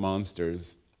well as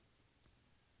monsters.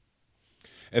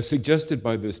 As suggested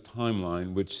by this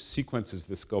timeline, which sequences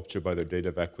the sculpture by their date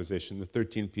of acquisition, the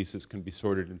 13 pieces can be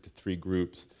sorted into 3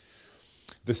 groups.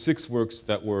 The 6 works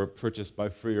that were purchased by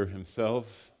Freer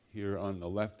himself, here on the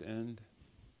left end,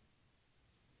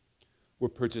 were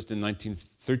purchased in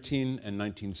 1913 and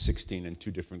 1916 in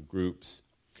 2 different groups.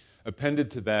 Appended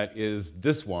to that is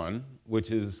this one, which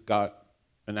has got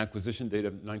an acquisition date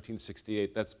of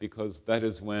 1968. That's because that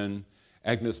is when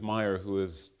Agnes Meyer, who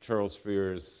is Charles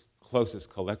Freer's closest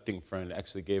collecting friend,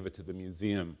 actually gave it to the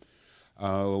museum.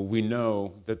 We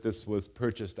know that this was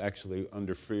purchased actually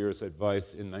under Freer's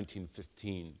advice in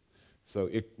 1915. So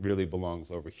it really belongs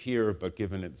over here, but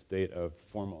given its date of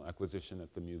formal acquisition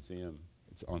at the museum,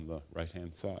 it's on the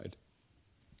right-hand side.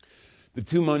 The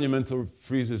 2 monumental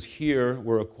friezes here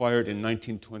were acquired in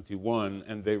 1921,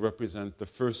 and they represent the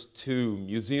first 2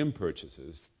 museum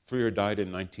purchases. Freer died in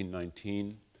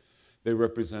 1919. They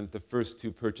represent the first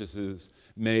 2 purchases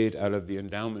made out of the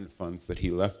endowment funds that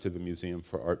he left to the museum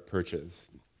for art purchase.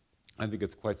 I think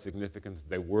it's quite significant that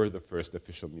they were the first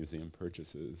official museum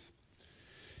purchases.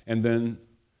 And then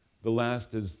the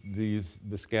last is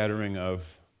the scattering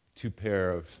of 2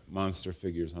 pair of monster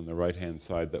figures on the right-hand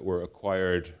side that were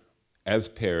acquired as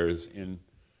pairs in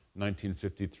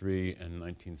 1953 and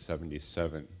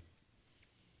 1977.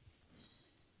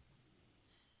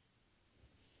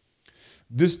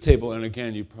 This table, and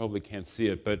again, you probably can't see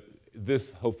it, but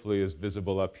this hopefully is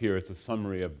visible up here. It's a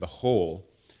summary of the whole.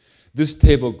 This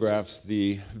table graphs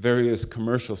the various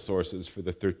commercial sources for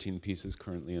the 13 pieces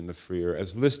currently in the Freer.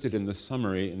 As listed in the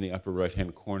summary in the upper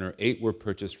right-hand corner, 8 were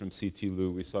purchased from C.T. Liu.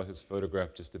 We saw his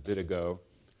photograph just a bit ago,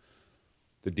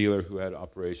 the dealer who had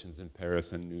operations in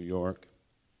Paris and New York.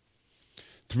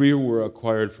 3 were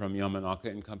acquired from Yamanaka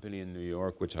and Company in New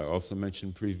York, which I also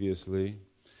mentioned previously,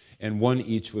 and 1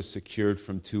 each was secured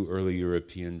from 2 early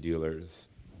European dealers.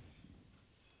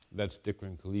 That's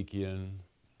Dikran Kalikian,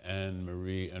 Anne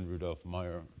Marie, and Rudolf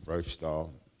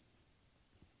Meyer-Reichstahl.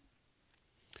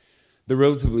 The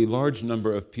relatively large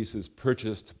number of pieces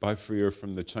purchased by Freer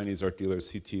from the Chinese art dealer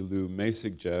C.T. Liu may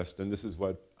suggest, and this is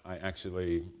what I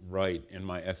actually write in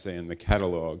my essay in the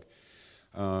catalog,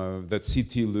 that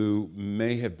C.T. Liu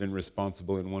may have been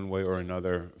responsible in one way or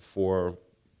another for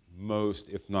most,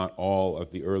 if not all,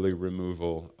 of the early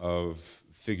removal of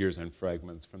figures and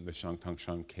fragments from the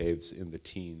Shangtangshan caves in the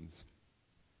teens.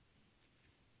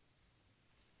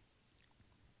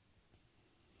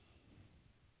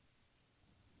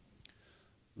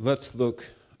 Let's look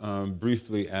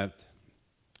briefly at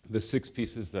the 6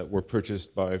 pieces that were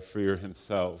purchased by Freer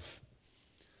himself,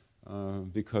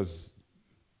 because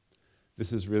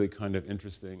this is really kind of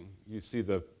interesting. You see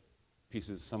the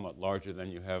pieces somewhat larger than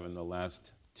you have in the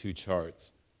last 2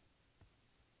 charts.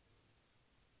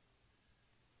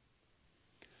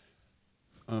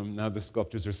 Now the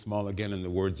sculptures are small again and the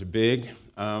words are big,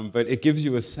 but it gives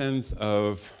you a sense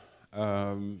of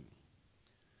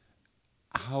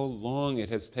how long it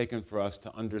has taken for us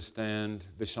to understand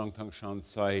the Shangtangshan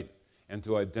site and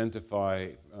to identify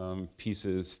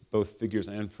pieces, both figures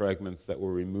and fragments, that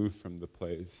were removed from the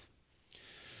place.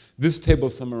 This table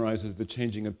summarizes the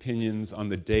changing opinions on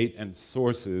the date and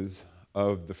sources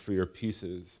of the Freer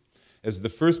pieces. As the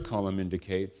first column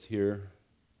indicates here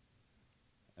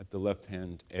at the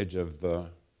left-hand edge of the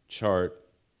chart,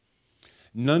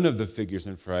 none of the figures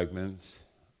and fragments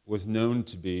was known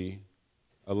to be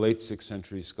a late 6th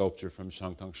century sculpture from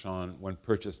Shangtangshan when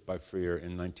purchased by Freer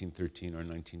in 1913 or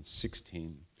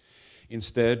 1916.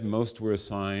 Instead, most were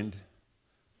assigned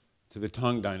to the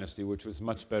Tang Dynasty, which was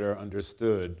much better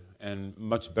understood and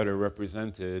much better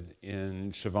represented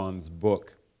in Chavan's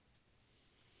book.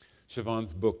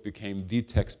 Chavan's book became the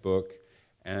textbook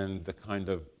and the kind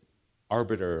of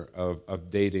arbiter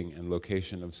of dating and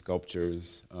location of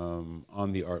sculptures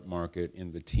on the art market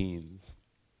in the teens.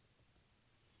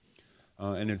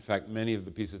 And in fact, many of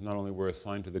the pieces not only were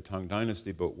assigned to the Tang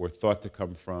Dynasty, but were thought to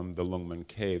come from the Lungmen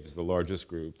Caves, the largest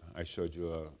group. I showed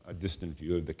you a distant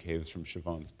view of the caves from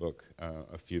Siobhan's book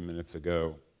a few minutes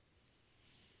ago.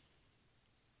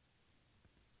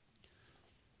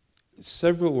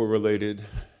 Several were related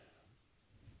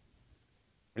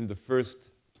in the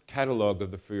first catalog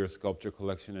of the Freer Sculpture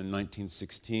Collection in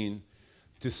 1916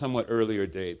 to somewhat earlier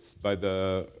dates by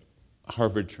the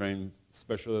Harvard-trained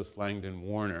specialist Langdon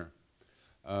Warner.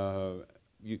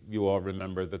 You all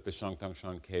remember that the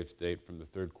Shangtangshan caves date from the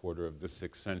third quarter of the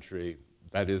 6th century.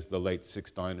 That is the late 6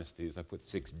 dynasties. I put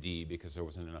 6D because there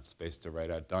wasn't enough space to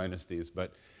write out dynasties.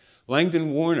 But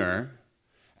Langdon Warner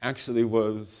actually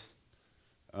was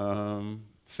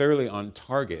fairly on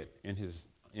target in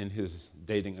his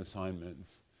dating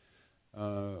assignments.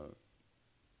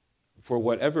 For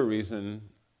whatever reason,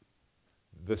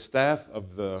 the staff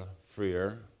of the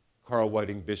Freer, Carl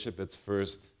Whiting Bishop, its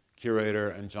first curator,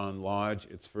 and John Lodge,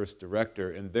 its first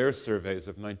director, in their surveys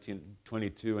of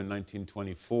 1922 and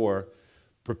 1924,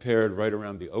 prepared right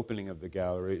around the opening of the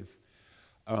galleries,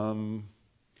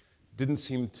 didn't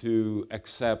seem to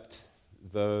accept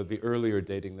the earlier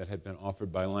dating that had been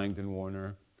offered by Langdon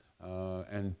Warner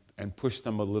and pushed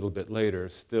them a little bit later,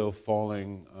 still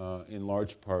falling in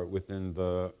large part within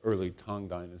the early Tang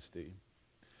Dynasty.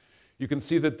 You can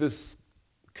see that this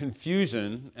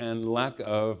confusion and lack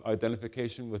of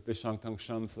identification with the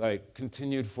Shangtangshan site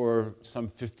continued for some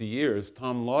 50 years.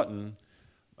 Tom Lawton,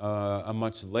 a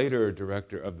much later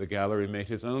director of the gallery, made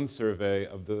his own survey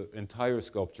of the entire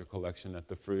sculpture collection at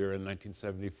the Freer in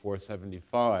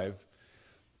 1974-75,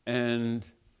 and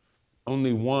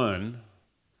only one,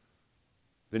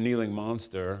 the Kneeling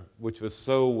Monster, which was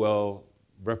so well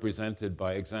represented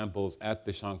by examples at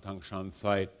the Shangtangshan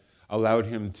site, allowed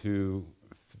him to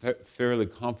fairly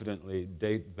confidently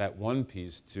date that one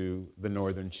piece to the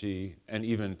Northern Qi and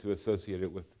even to associate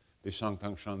it with the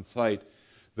Shangtangshan site.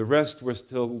 The rest were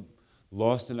still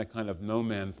lost in a kind of no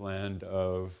man's land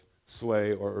of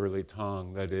Sui or early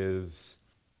Tang, that is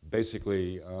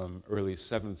basically early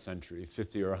 7th century,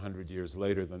 50 or 100 years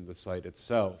later than the site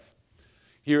itself.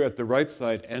 Here at the right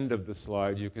side end of the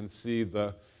slide, you can see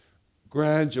the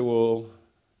gradual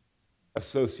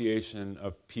association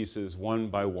of pieces one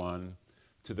by one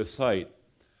to the site.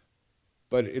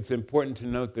 But it's important to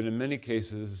note that in many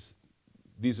cases,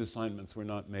 these assignments were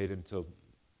not made until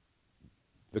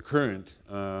the current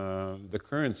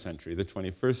century, the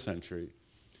 21st century.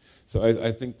 So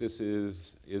I think this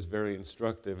is very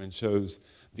instructive and shows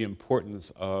the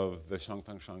importance of the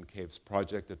Shangtangshan Caves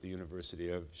project at the University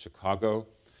of Chicago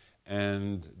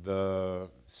and the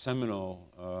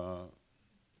seminal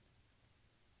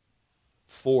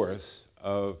force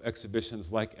of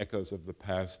exhibitions like Echoes of the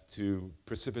Past to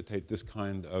precipitate this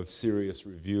kind of serious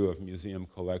review of museum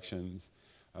collections,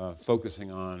 focusing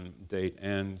on date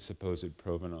and supposed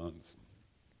provenance.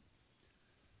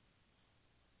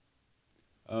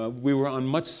 We were on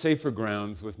much safer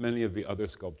grounds with many of the other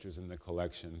sculptures in the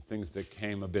collection, things that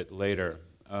came a bit later.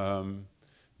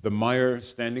 The Meyer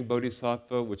Standing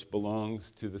Bodhisattva, which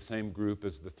belongs to the same group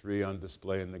as the 3 on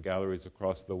display in the galleries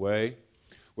across the way,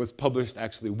 was published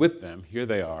actually with them. Here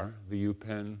they are, the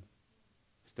Yupen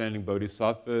Standing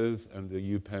Bodhisattvas and the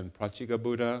Yupen Prachiga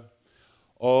Buddha.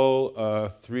 All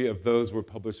 3 of those were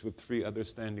published with 3 other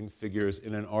standing figures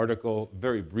in an article,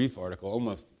 very brief article,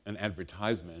 almost an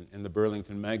advertisement, in the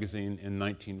Burlington Magazine in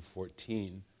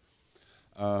 1914.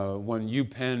 When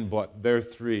Yupen bought their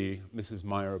 3, Mrs.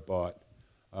 Meyer bought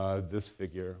this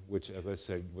figure, which, as I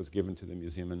said, was given to the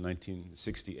museum in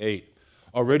 1968.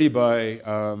 Already by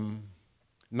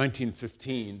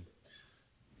 1915,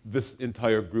 this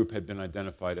entire group had been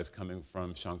identified as coming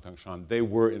from Shangtangshan. They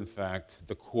were, in fact,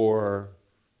 the core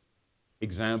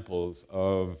examples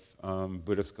of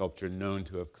Buddhist sculpture known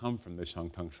to have come from the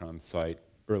Shangtangshan site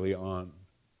early on.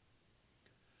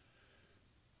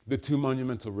 The 2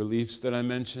 monumental reliefs that I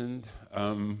mentioned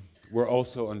were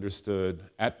also understood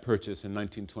at purchase in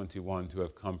 1921 to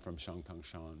have come from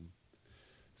Shangtangshan.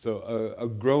 So a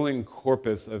growing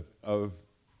corpus of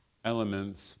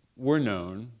elements were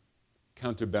known,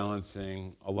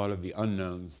 counterbalancing a lot of the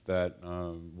unknowns that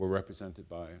were represented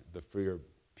by the freer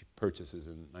purchases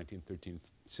in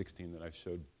 1913-16 that I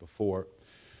showed before.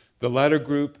 The latter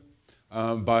group,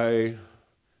 by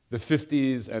the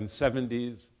 50s and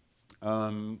 70s,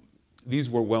 these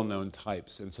were well-known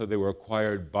types, and so they were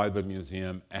acquired by the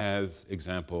museum as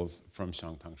examples from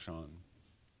Shangtangshan.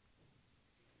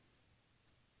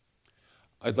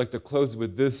 I'd like to close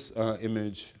with this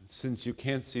image. Since you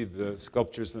can't see the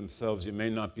sculptures themselves, you may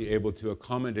not be able to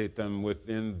accommodate them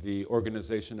within the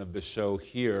organization of the show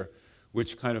here,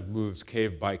 which kind of moves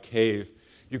cave by cave.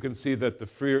 You can see that the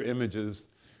freer images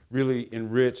really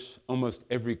enrich almost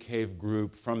every cave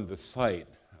group from the site.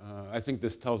 I think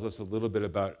this tells us a little bit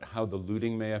about how the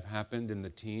looting may have happened in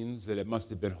the teens, that it must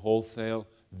have been wholesale,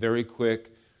 very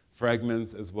quick,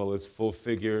 fragments as well as full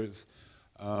figures,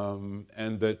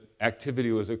 and that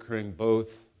activity was occurring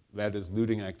both, that is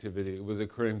looting activity, it was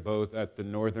occurring both at the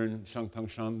northern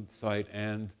Shangtangshan site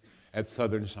and at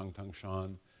southern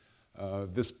Shangtangshan.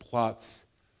 This plots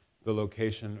the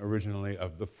location originally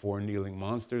of the 4 kneeling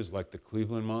monsters, like the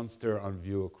Cleveland monster, on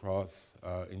view across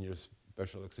in your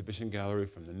special exhibition gallery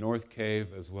from the North Cave,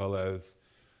 as well as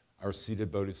our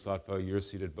seated Bodhisattva, your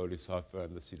seated Bodhisattva,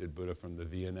 and the seated Buddha from the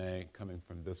V&A coming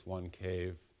from this one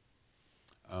cave.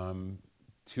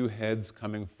 2 heads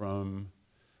coming from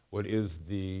what is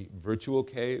the virtual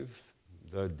cave,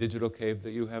 the digital cave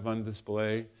that you have on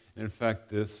display. And in fact,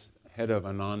 this head of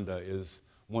Ananda is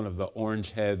one of the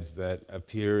orange heads that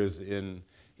appears in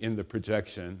the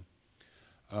projection.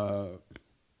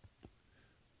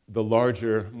 The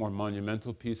larger, more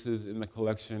monumental pieces in the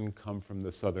collection come from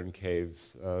the southern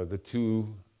caves. The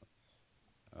 2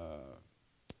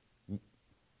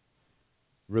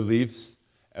 reliefs,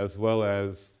 as well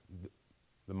as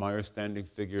the Meyer standing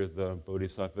figure, the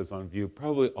Bodhisattvas on view,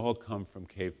 probably all come from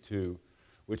Cave 2,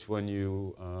 which when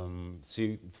you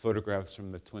see photographs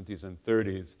from the 20s and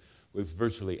 30s, was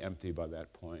virtually empty by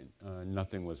that point.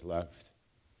 Nothing was left.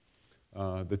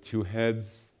 The 2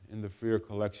 heads in the freer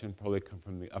collection probably come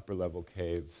from the upper level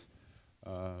caves.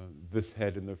 This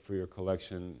head in the freer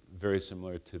collection, very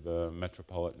similar to the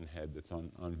Metropolitan head that's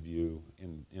on view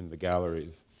in the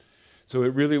galleries. So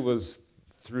it really was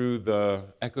through the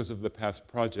Echoes of the Past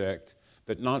project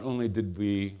that not only did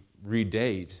we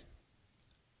redate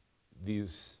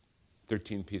these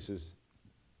 13 pieces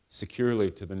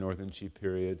securely to the Northern Qi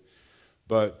period,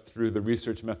 but through the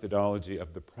research methodology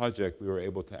of the project, we were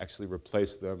able to actually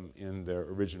replace them in their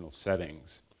original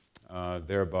settings,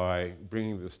 thereby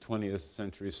bringing this 20th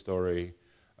century story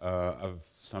of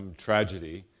some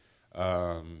tragedy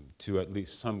to at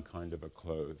least some kind of a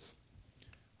close.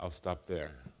 I'll stop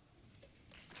there.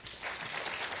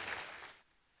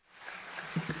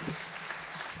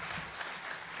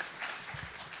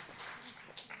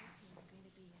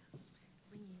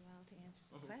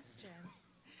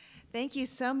 Thank you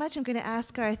so much. I'm going to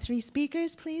ask our 3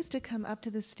 speakers, please, to come up to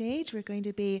the stage. We're going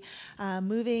to be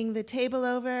moving the table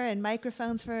over and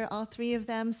microphones for all 3 of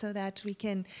them so that we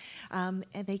can,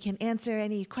 they can answer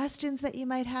any questions that you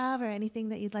might have or anything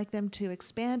that you'd like them to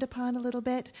expand upon a little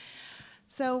bit.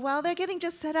 So while they're getting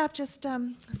just set up, just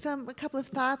a couple of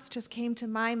thoughts just came to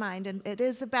my mind, and it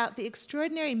is about the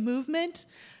extraordinary movement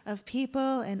of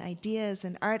people and ideas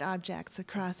and art objects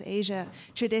across Asia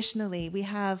traditionally. We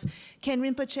have Khen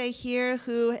Rinpoche here,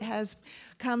 who has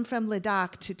come from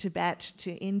Ladakh to Tibet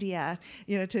to India,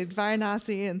 to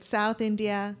Varanasi in South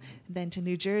India, then to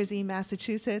New Jersey,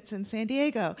 Massachusetts, and San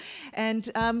Diego. And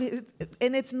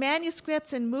in its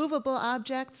manuscripts and movable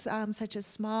objects, such as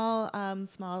small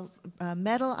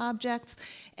metal objects,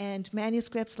 and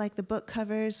manuscripts like the book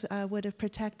covers would have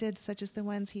protected, such as the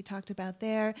ones he talked about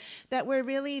there, that were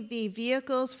really the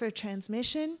vehicles for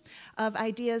transmission of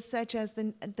ideas such as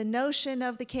the notion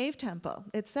of the cave temple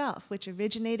itself, which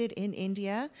originated in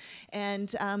India. And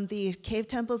the cave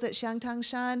temples at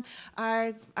Shangtangshan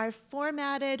are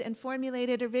formatted and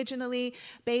formulated originally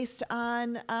based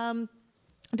on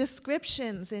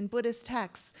descriptions in Buddhist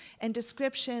texts and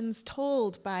descriptions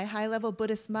told by high-level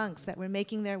Buddhist monks that were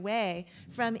making their way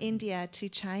from India to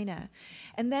China.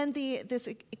 And then this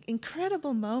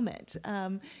incredible moment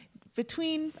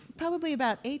between probably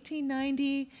about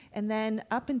 1890 and then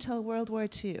up until World War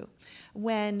II,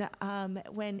 when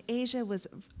Asia was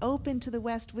open to the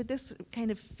West with this kind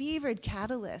of fevered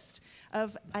catalyst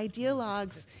of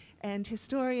ideologues and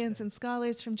historians and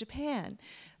scholars from Japan,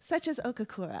 such as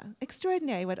Okakura.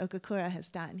 Extraordinary what Okakura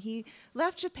has done. He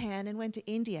left Japan and went to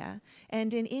India,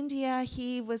 and in India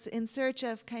he was in search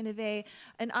of kind of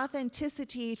an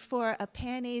authenticity for a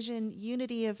Pan-Asian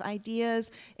unity of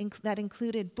ideas that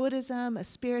included Buddhism, a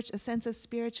sense of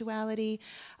spirituality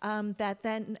that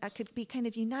then could be kind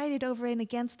of united over and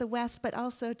against the West, but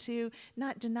also to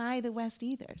not deny the West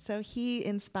either. So he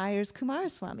inspires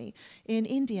Kumaraswamy in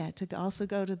India to also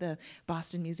go to the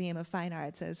Boston Museum of Fine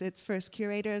Arts as its first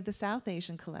curator curator of the South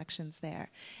Asian collections there.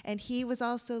 And he was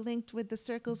also linked with the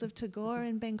circles of Tagore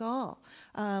in Bengal,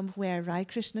 where Rai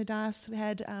Krishna Das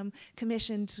had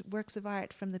commissioned works of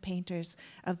art from the painters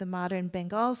of the modern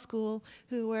Bengal school,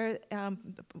 who were one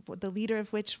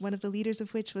of the leaders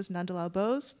of which was Nandalal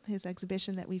Bose, his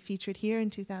exhibition that we featured here in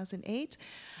 2008.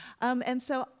 And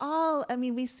so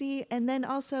we see, and then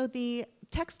also the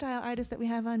textile artist that we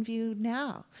have on view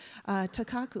now,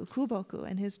 Takaku Kuboku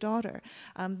and his daughter.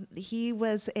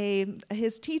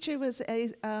 His teacher was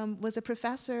a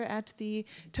professor at the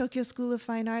Tokyo School of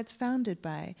Fine Arts founded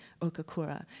by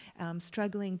Okakura,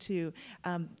 struggling to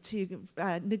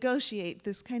negotiate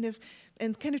this kind of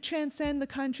transcend the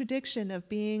contradiction of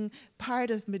being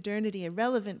part of modernity, a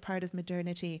relevant part of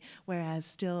modernity, whereas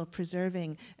still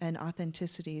preserving an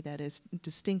authenticity that is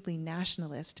distinctly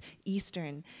nationalist,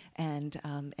 Eastern, and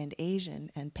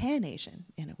Asian, and Pan-Asian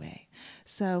in a way.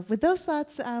 So with those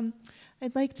thoughts,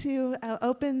 I'd like to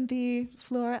open the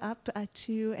floor up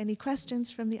to any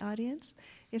questions from the audience,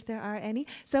 if there are any.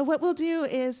 So what we'll do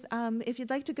is, if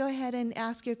you'd like to go ahead and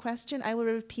ask your question, I will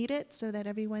repeat it so that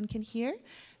everyone can hear.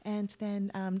 And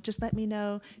then just let me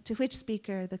know to which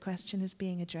speaker the question is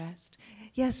being addressed.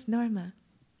 Yes, Norma.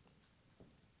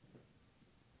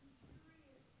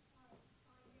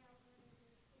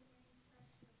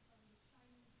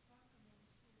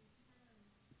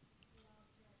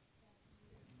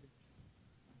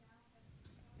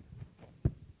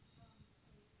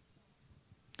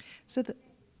 So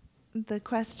the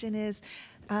question is,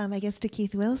 I guess to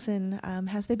Keith Wilson,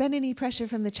 has there been any pressure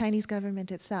from the Chinese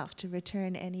government itself to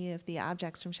return any of the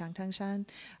objects from Shangtangshan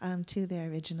to their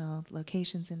original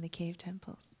locations in the cave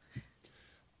temples?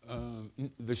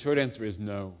 The short answer is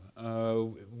no.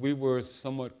 We were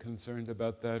somewhat concerned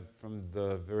about that from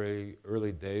the very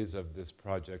early days of this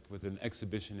project with an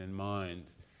exhibition in mind.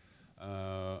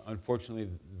 Unfortunately,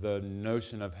 the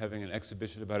notion of having an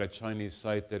exhibition about a Chinese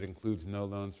site that includes no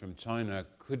loans from China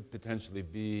could potentially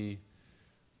be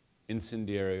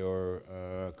incendiary or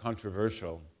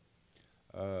controversial.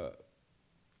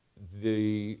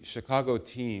 The Chicago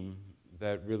team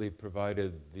that really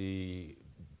provided the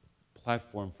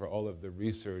platform for all of the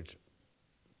research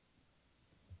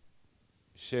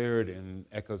shared in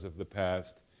Echoes of the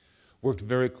Past, worked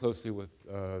very closely with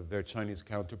their Chinese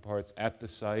counterparts at the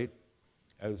site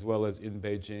as well as in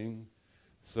Beijing.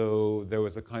 So there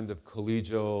was a kind of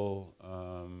collegial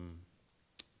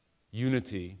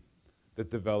unity that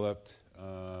developed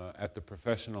at the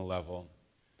professional level.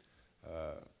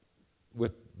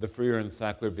 With the Freer and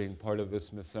Sackler being part of the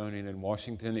Smithsonian in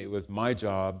Washington, it was my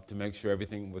job to make sure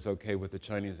everything was okay with the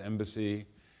Chinese embassy.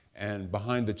 And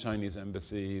behind the Chinese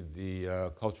embassy,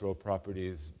 the Cultural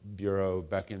Properties Bureau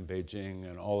back in Beijing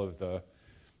and all of the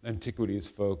antiquities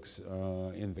folks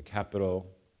in the capital.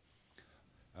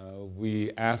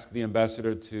 We asked the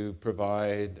ambassador to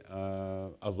provide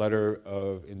a letter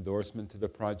of endorsement to the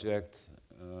project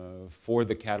for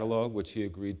the catalog, which he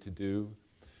agreed to do.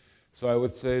 So I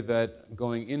would say that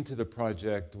going into the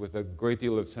project with a great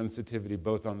deal of sensitivity,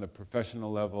 both on the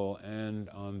professional level and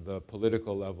on the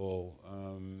political level,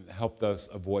 helped us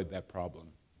avoid that problem.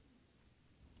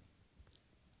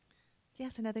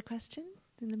 Yes, another question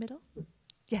in the middle?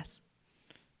 Yes.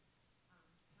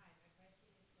 Hi, my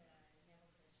question is to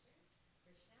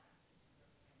Naval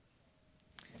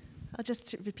Krishna. I'll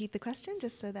just repeat the question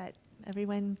just so that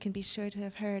everyone can be sure to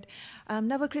have heard.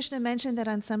 Naval Krishna mentioned that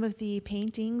on some of the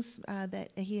paintings that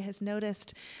he has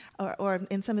noticed, or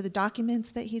in some of the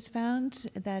documents that he's found,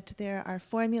 that there are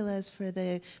formulas for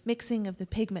the mixing of the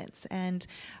pigments, and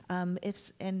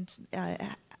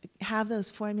have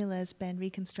those formulas been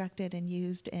reconstructed and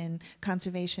used in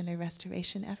conservation or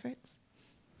restoration efforts?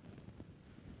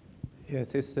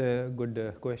 Yes, it's a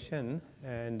good question,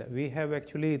 and we have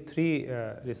actually three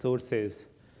resources.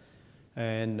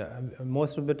 And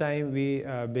most of the time we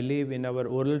believe in our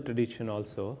oral tradition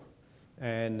also.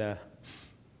 And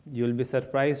you'll be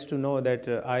surprised to know that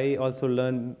I also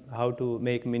learned how to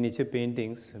make miniature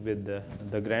paintings with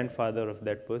the grandfather of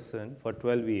that person for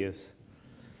 12 years.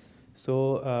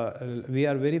 So we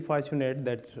are very fortunate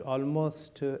that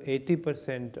almost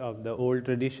 80% of the old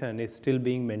tradition is still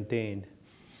being maintained.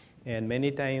 And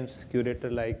many times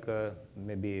curator like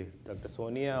maybe Dr.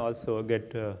 Sonya also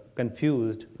get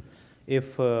confused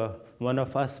if one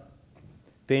of us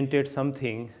painted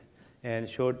something and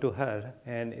showed to her,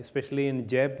 and especially in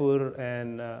Jaipur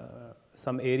and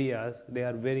some areas, they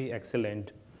are very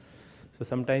excellent. So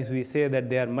sometimes we say that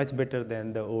they are much better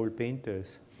than the old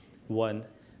painters, one.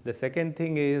 The second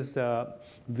thing is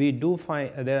we do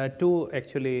find, there are two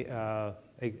actually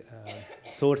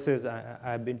sources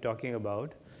I've been talking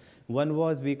about. One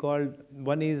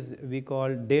is we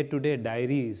call day-to-day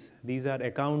diaries. These are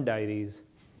account diaries.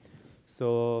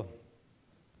 So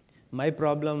my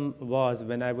problem was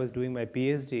when I was doing my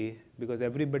PhD, because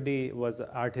everybody was an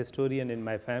art historian in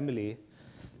my family,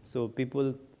 so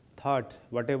people thought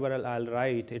whatever I'll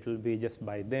write, it will be just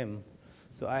by them.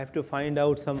 So I have to find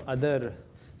out some other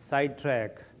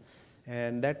sidetrack,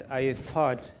 and that I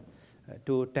thought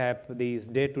to tap these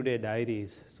day-to-day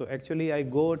diaries. So actually I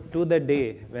go to the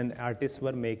day when artists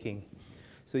were making.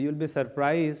 So you'll be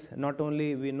surprised, not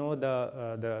only we know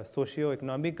the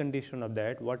socio-economic condition of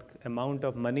that, what amount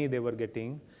of money they were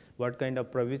getting, what kind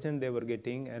of provision they were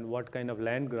getting, and what kind of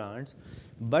land grants,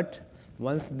 but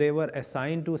once they were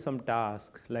assigned to some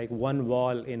task, like one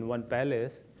wall in one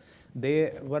palace,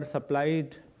 they were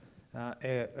supplied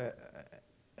a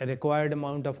required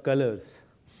amount of colors.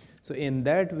 So in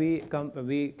that we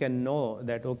can know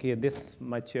that, okay, this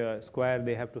much square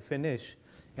they have to finish,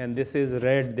 and this is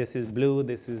red, this is blue,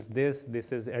 this is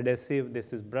adhesive,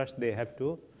 this is brush they have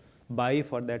to buy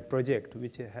for that project,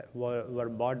 which were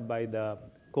bought by the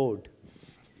code.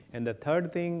 And the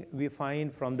third thing we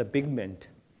find from the pigment.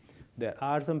 There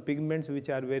are some pigments which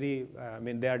are very,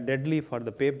 they are deadly for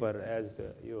the paper, as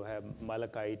you have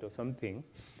malachite or something.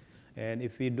 And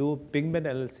if we do pigment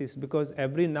analysis, because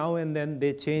every now and then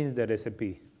they change the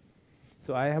recipe.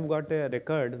 So I have got a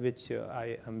record which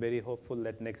I am very hopeful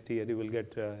that next year you will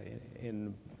get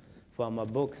in form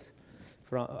of books,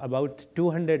 from about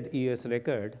 200 years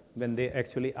record when they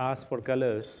actually ask for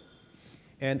colors.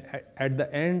 And at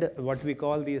the end, what we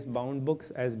call these bound books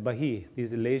as bahi,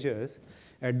 these ledgers,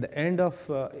 at the end of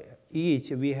each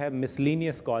we have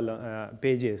miscellaneous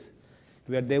pages,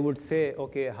 where they would say,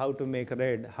 okay, how to make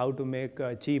red, how to make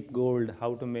cheap gold,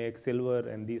 how to make silver,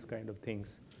 and these kind of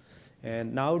things.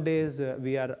 And nowadays,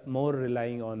 we are more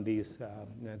relying on these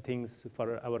things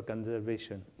for our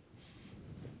conservation.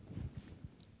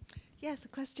 Yes, a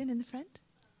question in the front.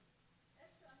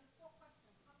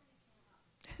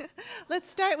 Let's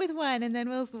start with one, and then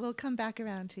we'll come back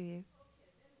around to you.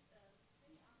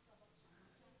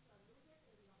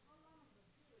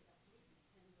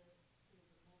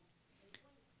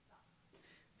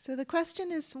 So the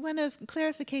question is one of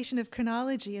clarification of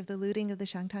chronology of the looting of the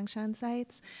Shangtangshan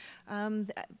sites.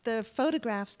 The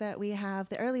photographs that we have,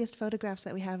 the earliest photographs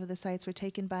that we have of the sites were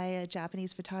taken by a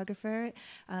Japanese photographer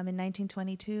in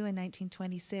 1922 and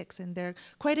 1926, and there are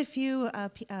quite a few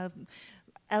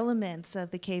elements of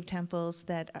the cave temples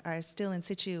that are still in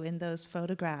situ in those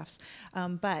photographs.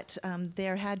 But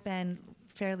there had been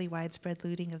fairly widespread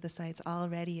looting of the sites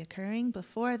already occurring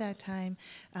before that time,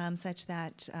 such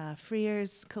that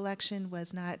Freer's collection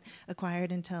was not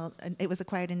acquired until, it was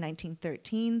acquired in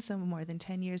 1913, so more than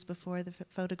 10 years before the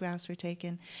photographs were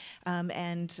taken.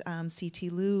 And C.T.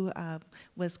 Liu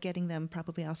was getting them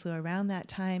probably also around that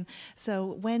time.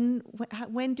 So when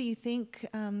do you think,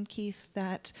 Keith,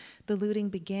 that the looting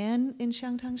began in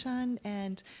Shangtangshan,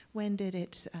 and when did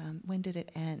it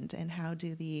end, and how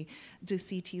do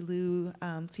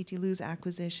C.T. Liu's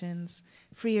acquisitions,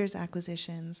 Freer's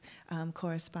acquisitions,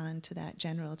 correspond to that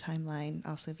general timeline,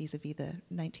 also vis-a-vis the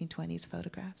 1920s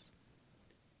photographs?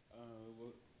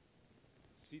 Well,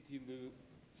 C.T.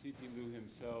 Liu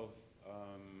himself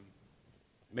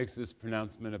makes this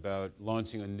pronouncement about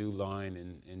launching a new line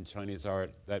in Chinese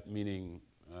art, that meaning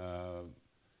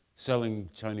selling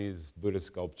Chinese Buddhist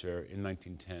sculpture in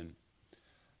 1910.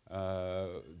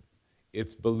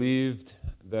 It's believed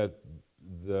that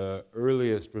the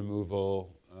earliest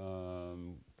removal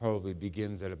probably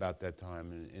begins at about that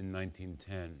time in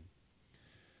 1910.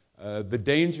 The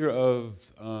danger of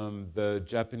the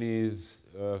Japanese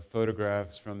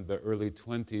photographs from the early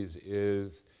 20s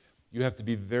is you have to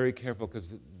be very careful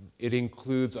because it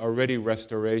includes already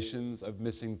restorations of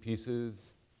missing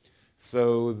pieces.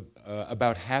 So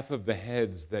about half of the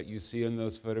heads that you see in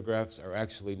those photographs are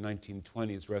actually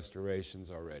 1920s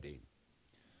restorations already.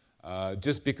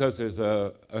 Just because there's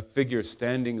a figure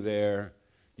standing there,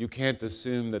 you can't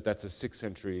assume that that's a 6th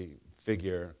century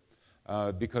figure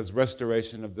because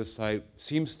restoration of the site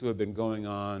seems to have been going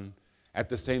on at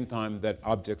the same time that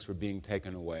objects were being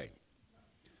taken away.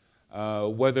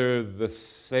 Whether the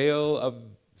sale of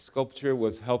sculpture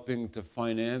was helping to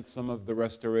finance some of the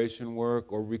restoration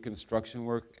work or reconstruction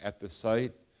work at the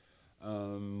site,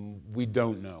 we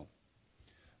don't know.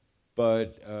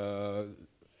 But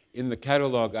in the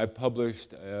catalog, I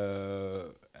published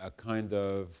a kind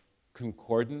of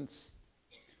concordance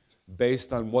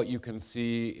based on what you can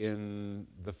see in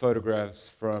the photographs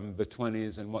from the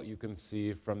 20s and what you can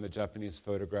see from the Japanese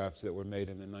photographs that were made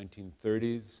in the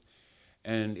 1930s.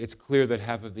 And it's clear that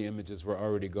half of the images were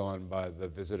already gone by the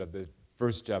visit of the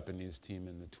first Japanese team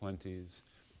in the 20s,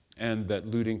 and that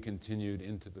looting continued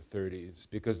into the 30s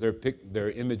because they're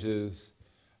images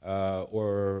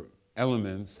or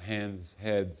elements, hands,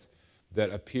 heads,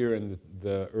 that appear in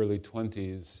the early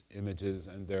 20s images,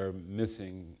 and they're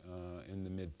missing in the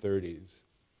mid-30s.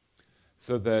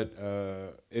 So that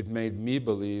it made me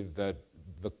believe that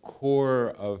the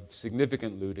core of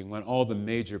significant looting, when all the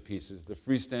major pieces, the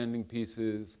freestanding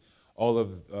pieces, all of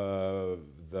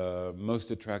the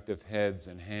most attractive heads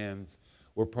and hands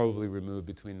were probably removed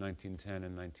between 1910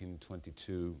 and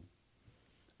 1922.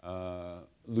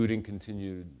 Looting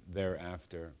continued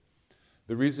thereafter.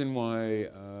 The reason why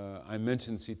I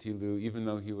mentioned C.T. Lu, even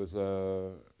though he was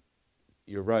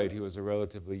you're right, he was a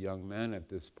relatively young man at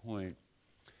this point,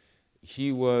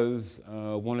 he was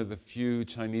one of the few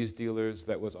Chinese dealers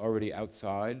that was already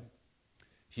outside.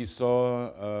 He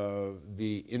saw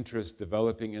the interest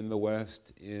developing in the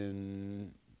West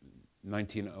in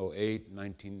 1908,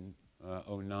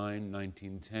 1909,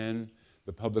 1910,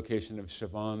 the publication of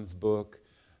Chavan's book,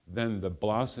 then the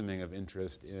blossoming of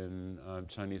interest in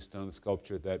Chinese stone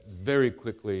sculpture that very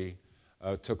quickly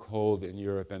took hold in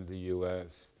Europe and the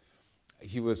US.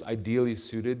 He was ideally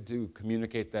suited to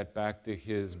communicate that back to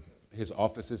his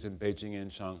offices in Beijing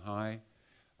and Shanghai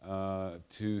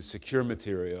to secure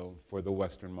material for the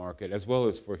Western market, as well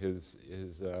as for his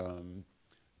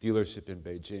dealership in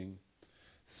Beijing.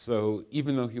 So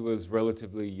even though he was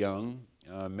relatively young,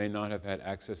 may not have had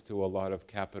access to a lot of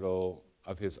capital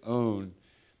of his own,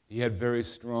 he had very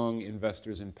strong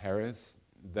investors in Paris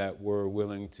that were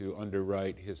willing to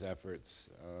underwrite his efforts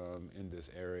in this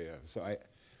area. So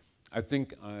I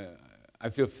think I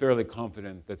feel fairly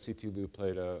confident that C.T. Lu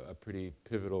played a pretty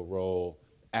pivotal role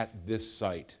at this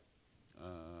site.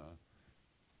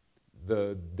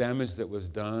 The damage that was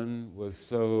done was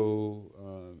so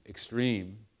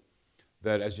extreme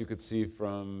that, as you could see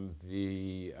from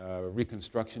the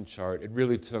reconstruction chart, it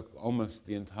really took almost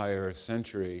the entire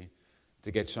century to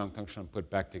get Shangtangshan put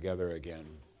back together again.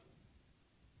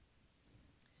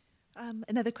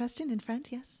 Another question in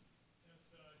front, yes? Yes,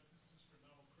 this is for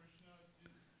Naval Krishna.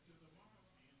 Is the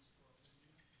Maharajas across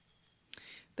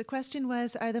India? The question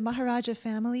was, are the Maharaja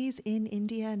families in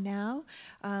India now?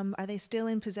 Are they still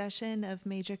in possession of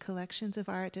major collections of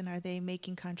art, and are they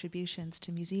making contributions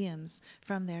to museums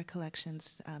from their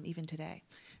collections even today?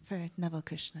 For Naval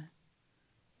Krishna.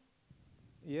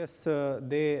 Yes,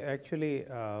 they actually,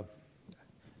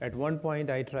 at one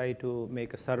point I tried to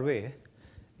make a survey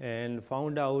and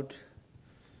found out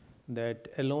that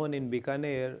alone in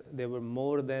Bikaner there were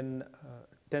more than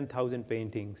 10,000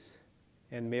 paintings.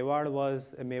 And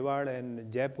Mewar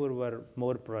and Jaipur were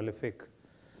more prolific.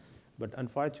 But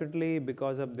unfortunately,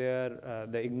 because of their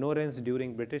the ignorance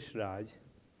during British Raj,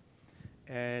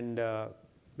 and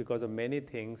because of many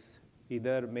things,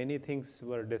 either many things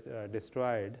were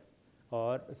destroyed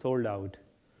or sold out.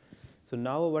 So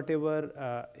now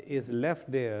whatever is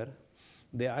left there,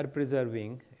 they are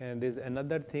preserving. And there's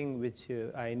another thing which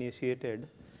I initiated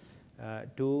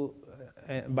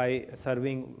by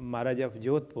serving Maharaja of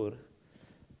Jodhpur,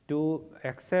 to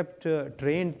accept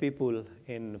trained people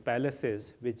in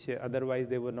palaces, which otherwise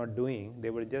they were not doing. They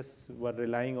were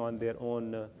relying on their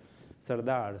own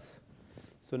sardars.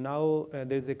 So now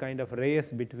there's a kind of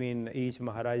race between each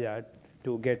Maharaja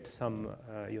to get some,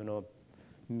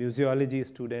 museology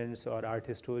students or art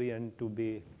historian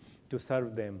to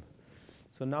serve them.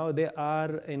 So now they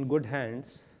are in good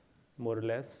hands, more or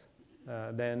less,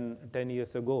 than 10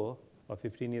 years ago or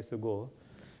 15 years ago.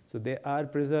 So they are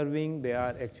preserving, they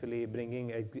are actually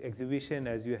bringing exhibition,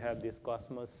 as you have this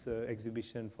Cosmos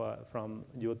exhibition from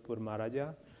Jodhpur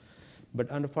Maharaja. But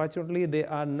unfortunately, they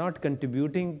are not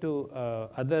contributing to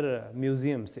other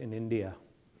museums in India.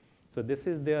 So this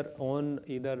is their own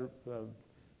either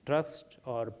trust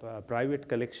or private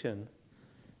collection.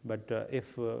 But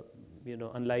if,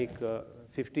 unlike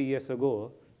 50 years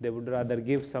ago, they would rather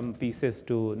give some pieces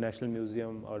to National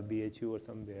Museum or BHU or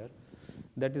somewhere.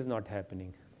 That is not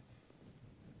happening.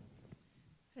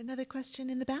 Another question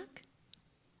in the back?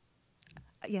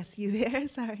 Yes, you there,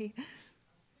 sorry.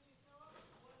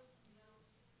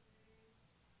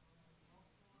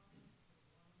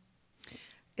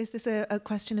 Is this a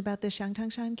question about the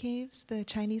Shangtangshan caves, the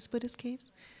Chinese Buddhist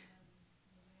caves?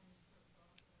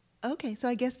 Okay, so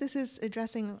I guess this is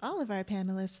addressing all of our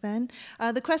panelists then.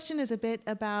 The question is a bit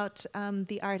about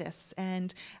the artists,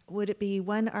 and would it be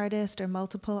one artist or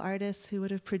multiple artists who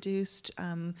would have produced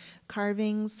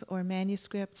carvings or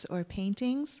manuscripts or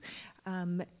paintings,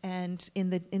 and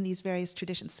in these various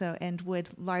traditions? So, and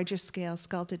would larger scale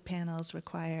sculpted panels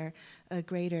require a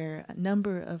greater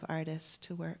number of artists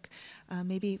to work?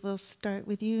 Maybe we'll start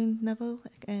with you, Naval,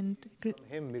 and From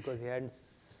him, because he hadn't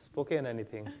spoken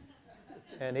anything.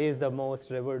 And he is the most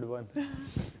revered one.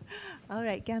 All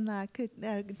right, Genla,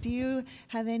 do you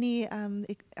have any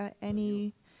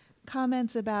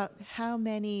comments about how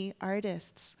many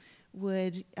artists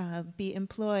would be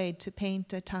employed to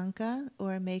paint a tanka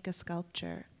or make a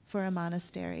sculpture for a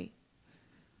monastery?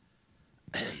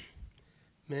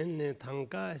 Main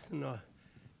tanka is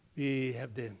we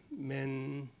have the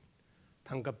main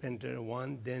tanka painter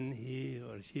one, then he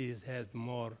or she has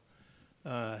more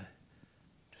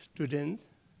students,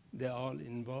 they're all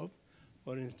involved.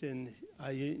 For instance,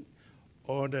 I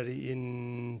order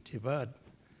in Tibet,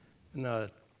 18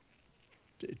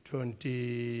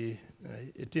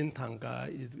 tanka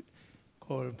is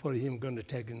called for him going to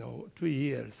take 2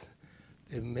 years.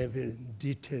 The maybe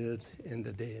details and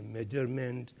the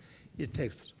measurement, it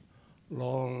takes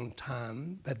long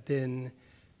time. But then,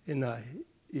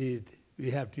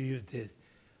 we have to use this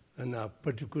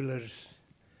particulars,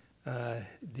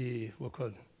 the what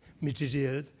called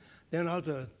materials. Then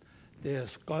also the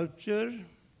sculpture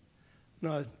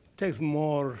takes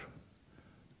more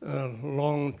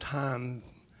long time,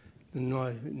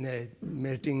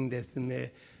 melting this,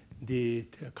 the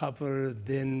copper,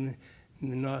 then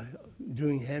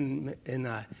doing hand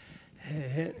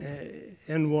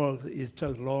work is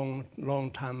takes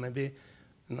long time, maybe,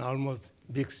 and almost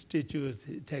big statues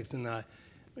it takes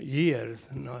years,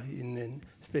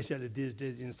 especially these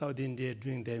days in South India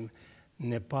doing them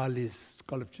Nepalese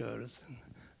sculptures.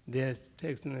 This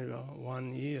takes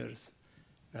 1 year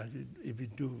if we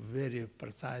do very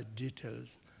precise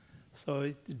details. So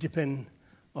it depends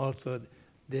also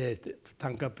the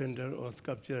tanka painter or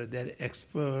sculptor, they're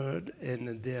expert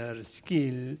and their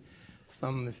skill.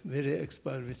 Some very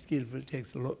expert with skill will take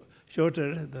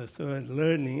shorter, so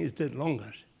learning is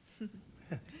longer.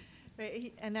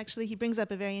 Right. And actually, he brings up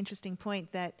a very interesting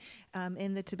point that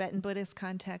in the Tibetan Buddhist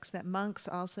context, that monks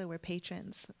also were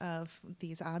patrons of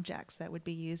these objects that would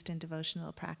be used in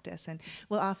devotional practice. And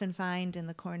we'll often find in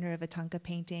the corner of a tanka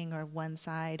painting or one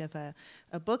side of a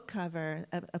book cover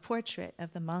a portrait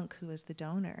of the monk who is the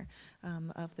donor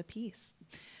of the piece.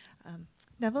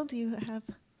 Neville, do you have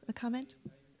a comment?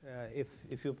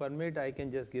 If you permit, I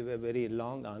can just give a very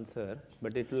long answer,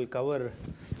 but it will cover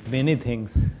many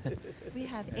things. We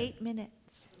have 8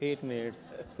 minutes. 8 minutes.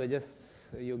 So just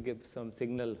you give some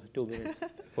signal, 2 minutes.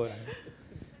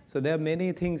 So there are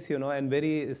many things, and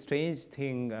very strange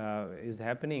thing is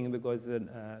happening because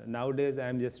nowadays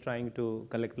I'm just trying to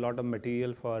collect a lot of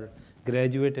material for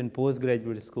graduate and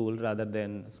postgraduate school rather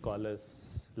than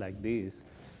scholars like these.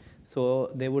 So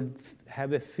they would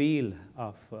have a feel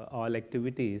of all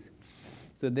activities.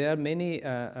 So there are many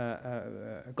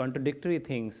contradictory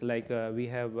things, like we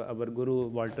have our Guru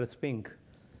Walter Spink.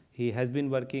 He has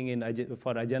been working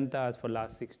for Ajantas for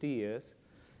last 60 years,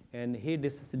 and he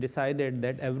decided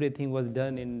that everything was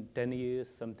done in 10 years,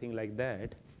 something like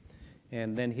that.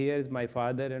 And then here is my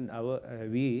father and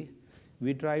we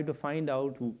try to find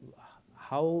out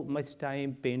how much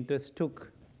time painters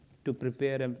took to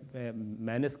prepare a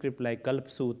manuscript like Kalp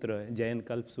Sutra, Jain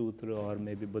Kalp Sutra, or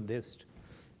maybe Buddhist,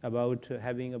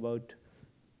 having about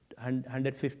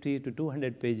 150 to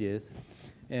 200 pages.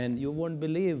 And you won't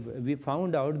believe, we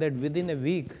found out that within a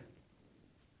week,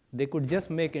 they could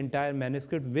just make entire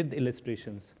manuscript with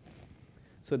illustrations.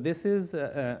 So this is,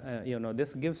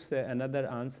 this gives another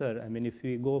answer. I mean, if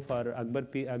we go for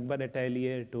Akbar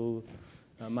Atelier to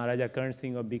Maharaja Karan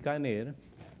Singh of Bikaner,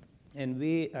 and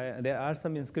there are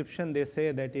some inscription, they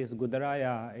say that is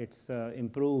Gudaraya, it's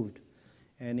improved.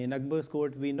 And in Akbar's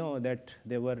court, we know that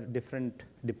there were different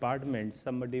departments.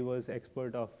 Somebody was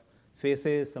expert of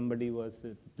faces, somebody was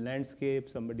landscape,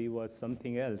 somebody was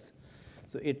something else.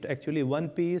 So it actually, one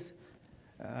piece,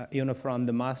 from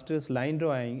the master's line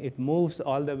drawing, it moves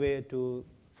all the way to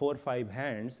 4 or 5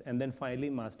 hands, and then finally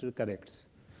master corrects.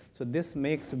 So this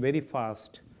makes very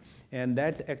fast. And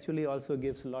that actually also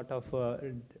gives a lot of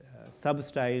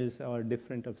sub-styles or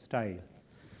different of style.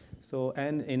 So,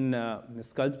 and in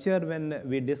sculpture, when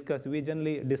we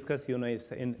generally discuss,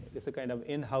 it's a kind of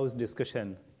in-house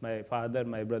discussion, my father,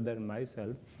 my brother, and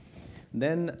myself.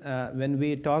 Then when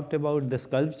we talked about the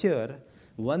sculpture,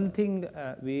 one thing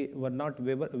we were not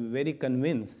very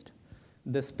convinced,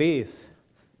 the space.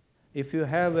 if you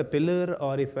have a pillar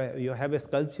or if you have a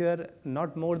sculpture,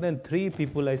 not more than 3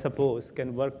 people, I suppose,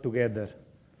 can work together.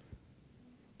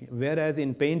 Whereas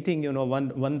in painting,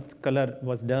 one color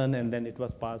was done and then it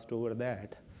was passed over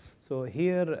that. So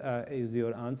here is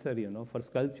your answer, For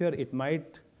sculpture, it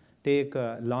might take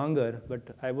longer,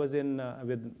 but I was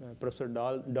with Professor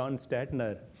Don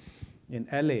Statner in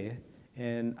LA,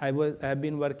 and I've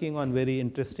been working on very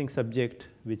interesting subject,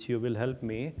 which you will help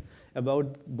me,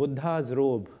 about Buddha's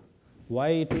robe. Why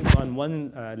it is on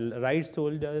one right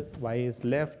shoulder, why it's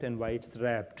left, and why it's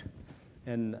wrapped.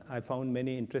 And I found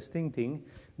many interesting things.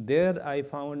 There I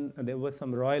found there were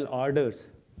some royal orders,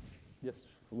 just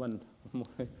one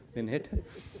more minute.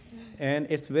 And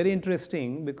it's very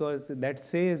interesting because that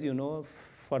says,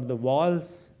 for the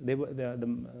walls, the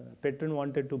patron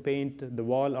wanted to paint the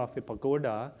wall of a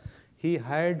pagoda. He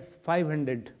hired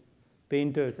 500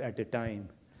 painters at a time.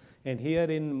 And here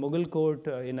in Mughal court,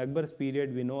 in Akbar's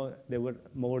period, we know there were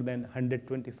more than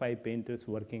 125 painters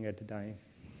working at a time.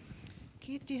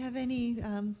 Keith, do you have any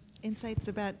insights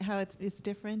about how it's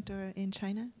different or in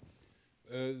China?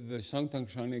 The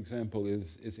Shangtangshan example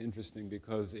is interesting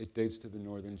because it dates to the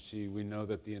Northern Xi. We know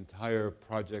that the entire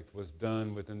project was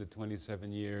done within the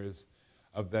 27 years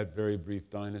of that very brief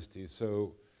dynasty.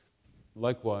 So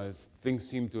likewise, things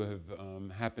seem to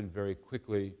have happened very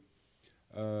quickly.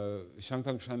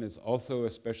 Shangtangshan is also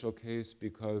a special case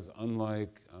because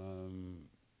unlike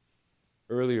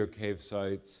earlier cave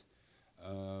sites,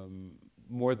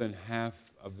 more than half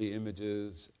of the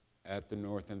images at the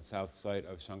north and south side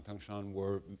of Shangtangshan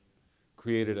were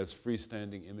created as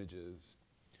freestanding images,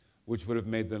 which would have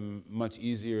made them much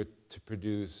easier to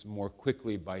produce more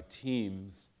quickly by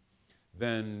teams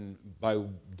than by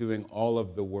doing all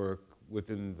of the work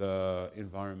within the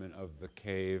environment of the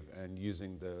cave and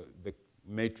using the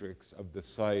matrix of the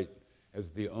site as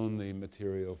the only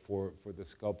material for the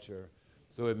sculpture.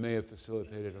 So it may have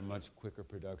facilitated a much quicker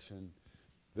production.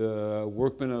 The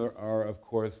workmen are of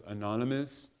course,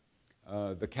 anonymous.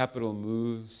 The capital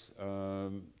moves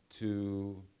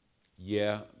to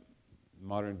Ye,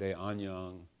 modern-day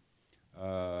Anyang,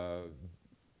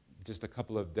 just a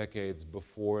couple of decades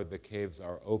before the caves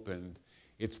are opened.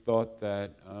 It's thought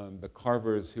that the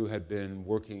carvers who had been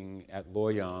working at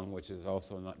Luoyang, which is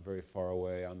also not very far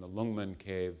away, on the Lungmen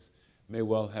caves, may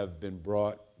well have been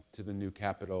brought to the new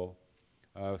capital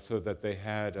so that they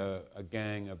had a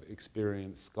gang of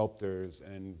experienced sculptors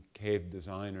and cave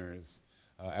designers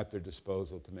at their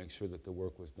disposal to make sure that the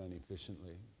work was done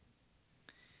efficiently.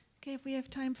 Okay, if we have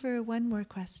time for one more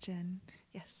question.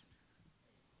 Yes.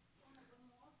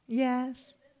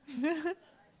 Yes.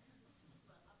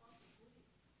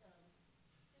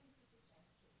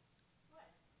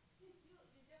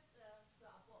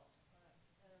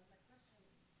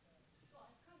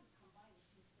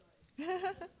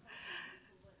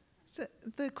 So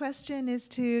the question is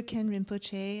to Khen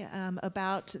Rinpoche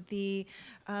about the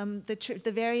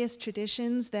various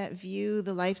traditions that view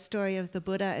the life story of the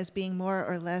Buddha as being more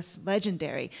or less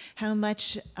legendary. How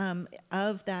much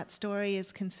of that story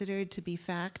is considered to be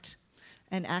fact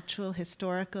and actual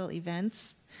historical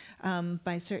events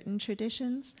by certain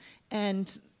traditions,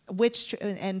 and what's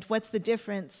the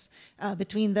difference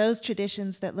between those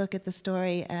traditions that look at the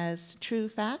story as true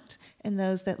fact and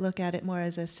those that look at it more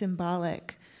as a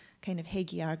symbolic kind of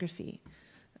hagiography?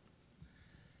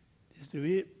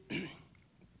 We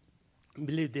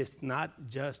believe this not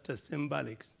just a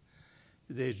symbolic.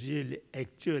 They really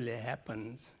actually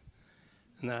happens.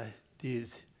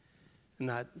 This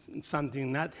not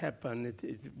something not happen.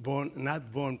 It's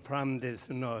not born from this.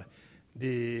 Her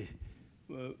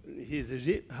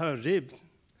ribs.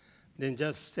 Then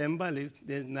just symbolic.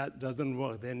 Then that doesn't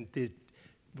work. Then the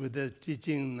Buddha's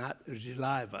teaching not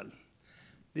reliable.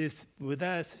 This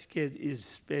Buddha's case is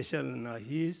special.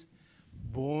 He's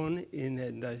born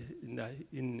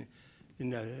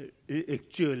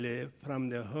actually from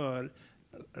the her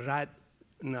right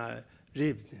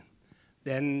ribs.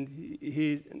 Then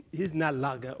he's not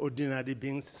like ordinary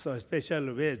beings. So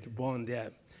special way to born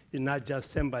there. It's not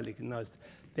just symbolic.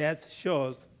 That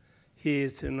shows he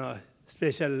is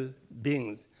special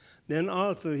beings. Then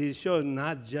also he shows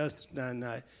not just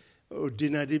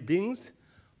ordinary beings.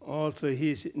 Also,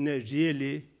 he's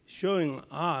really showing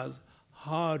us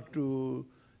how to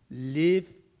live,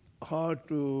 how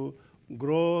to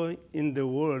grow in the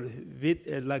world with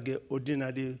like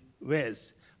ordinary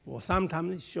ways. Well,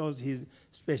 sometimes he shows his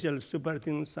special super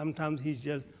things. Sometimes he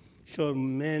just shows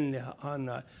mainly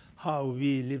on how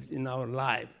we live in our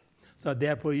life. So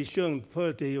therefore, he's showing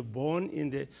first he was born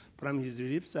from his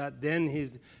ribs. Then he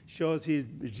shows he's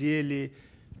really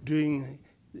doing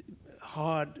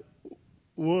hard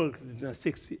work,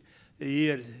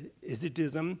 years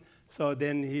asceticism. So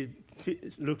then he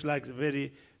looks like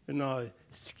very,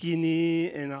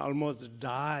 skinny and almost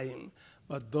dying.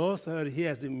 But those are, he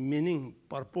has a meaning,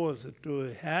 purpose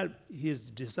to help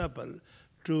his disciple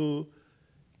to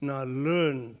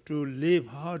learn, to live,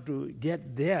 how to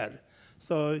get there.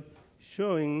 So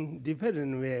showing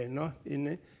different way,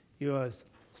 in yours,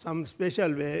 some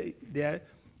special way there,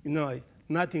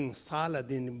 nothing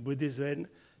solid in Buddhism.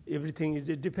 Everything is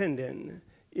dependent,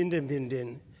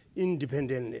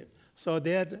 independently. So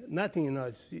there, nothing,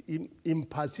 is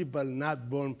impossible, not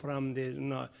born from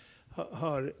the,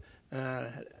 her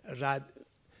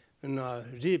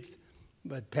ribs,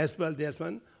 but possible. There's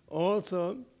one.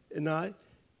 Also,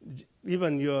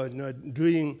 even you're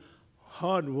doing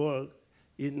hard work,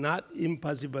 it's not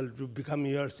impossible to become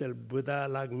yourself Buddha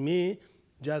like me.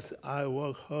 Just I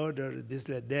work harder this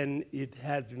way, then it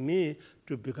helps me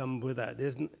to become Buddha.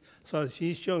 So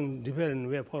she's showing different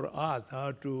way for us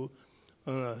how to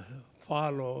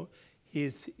follow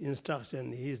his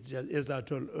instruction. He's just, as I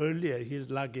told earlier,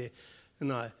 he's like a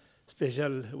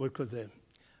special, what could say,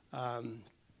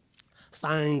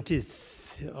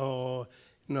 scientist or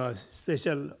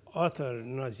special author.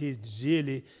 He's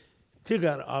really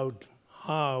figure out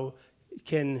how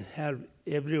can help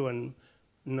everyone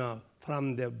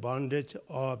from the bondage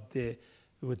of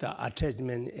with the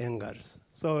attachment angers.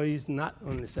 So it's not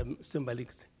only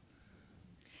symbolic.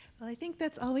 Well, I think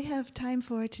that's all we have time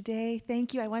for today.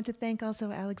 Thank you. I want to thank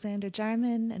also Alexander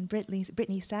Jarman and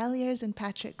Brittany Saliers and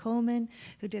Patrick Coleman,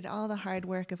 who did all the hard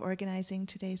work of organizing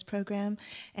today's program.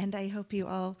 And I hope you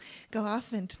all go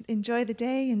off and enjoy the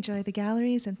day, enjoy the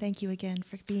galleries, and thank you again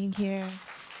for being here.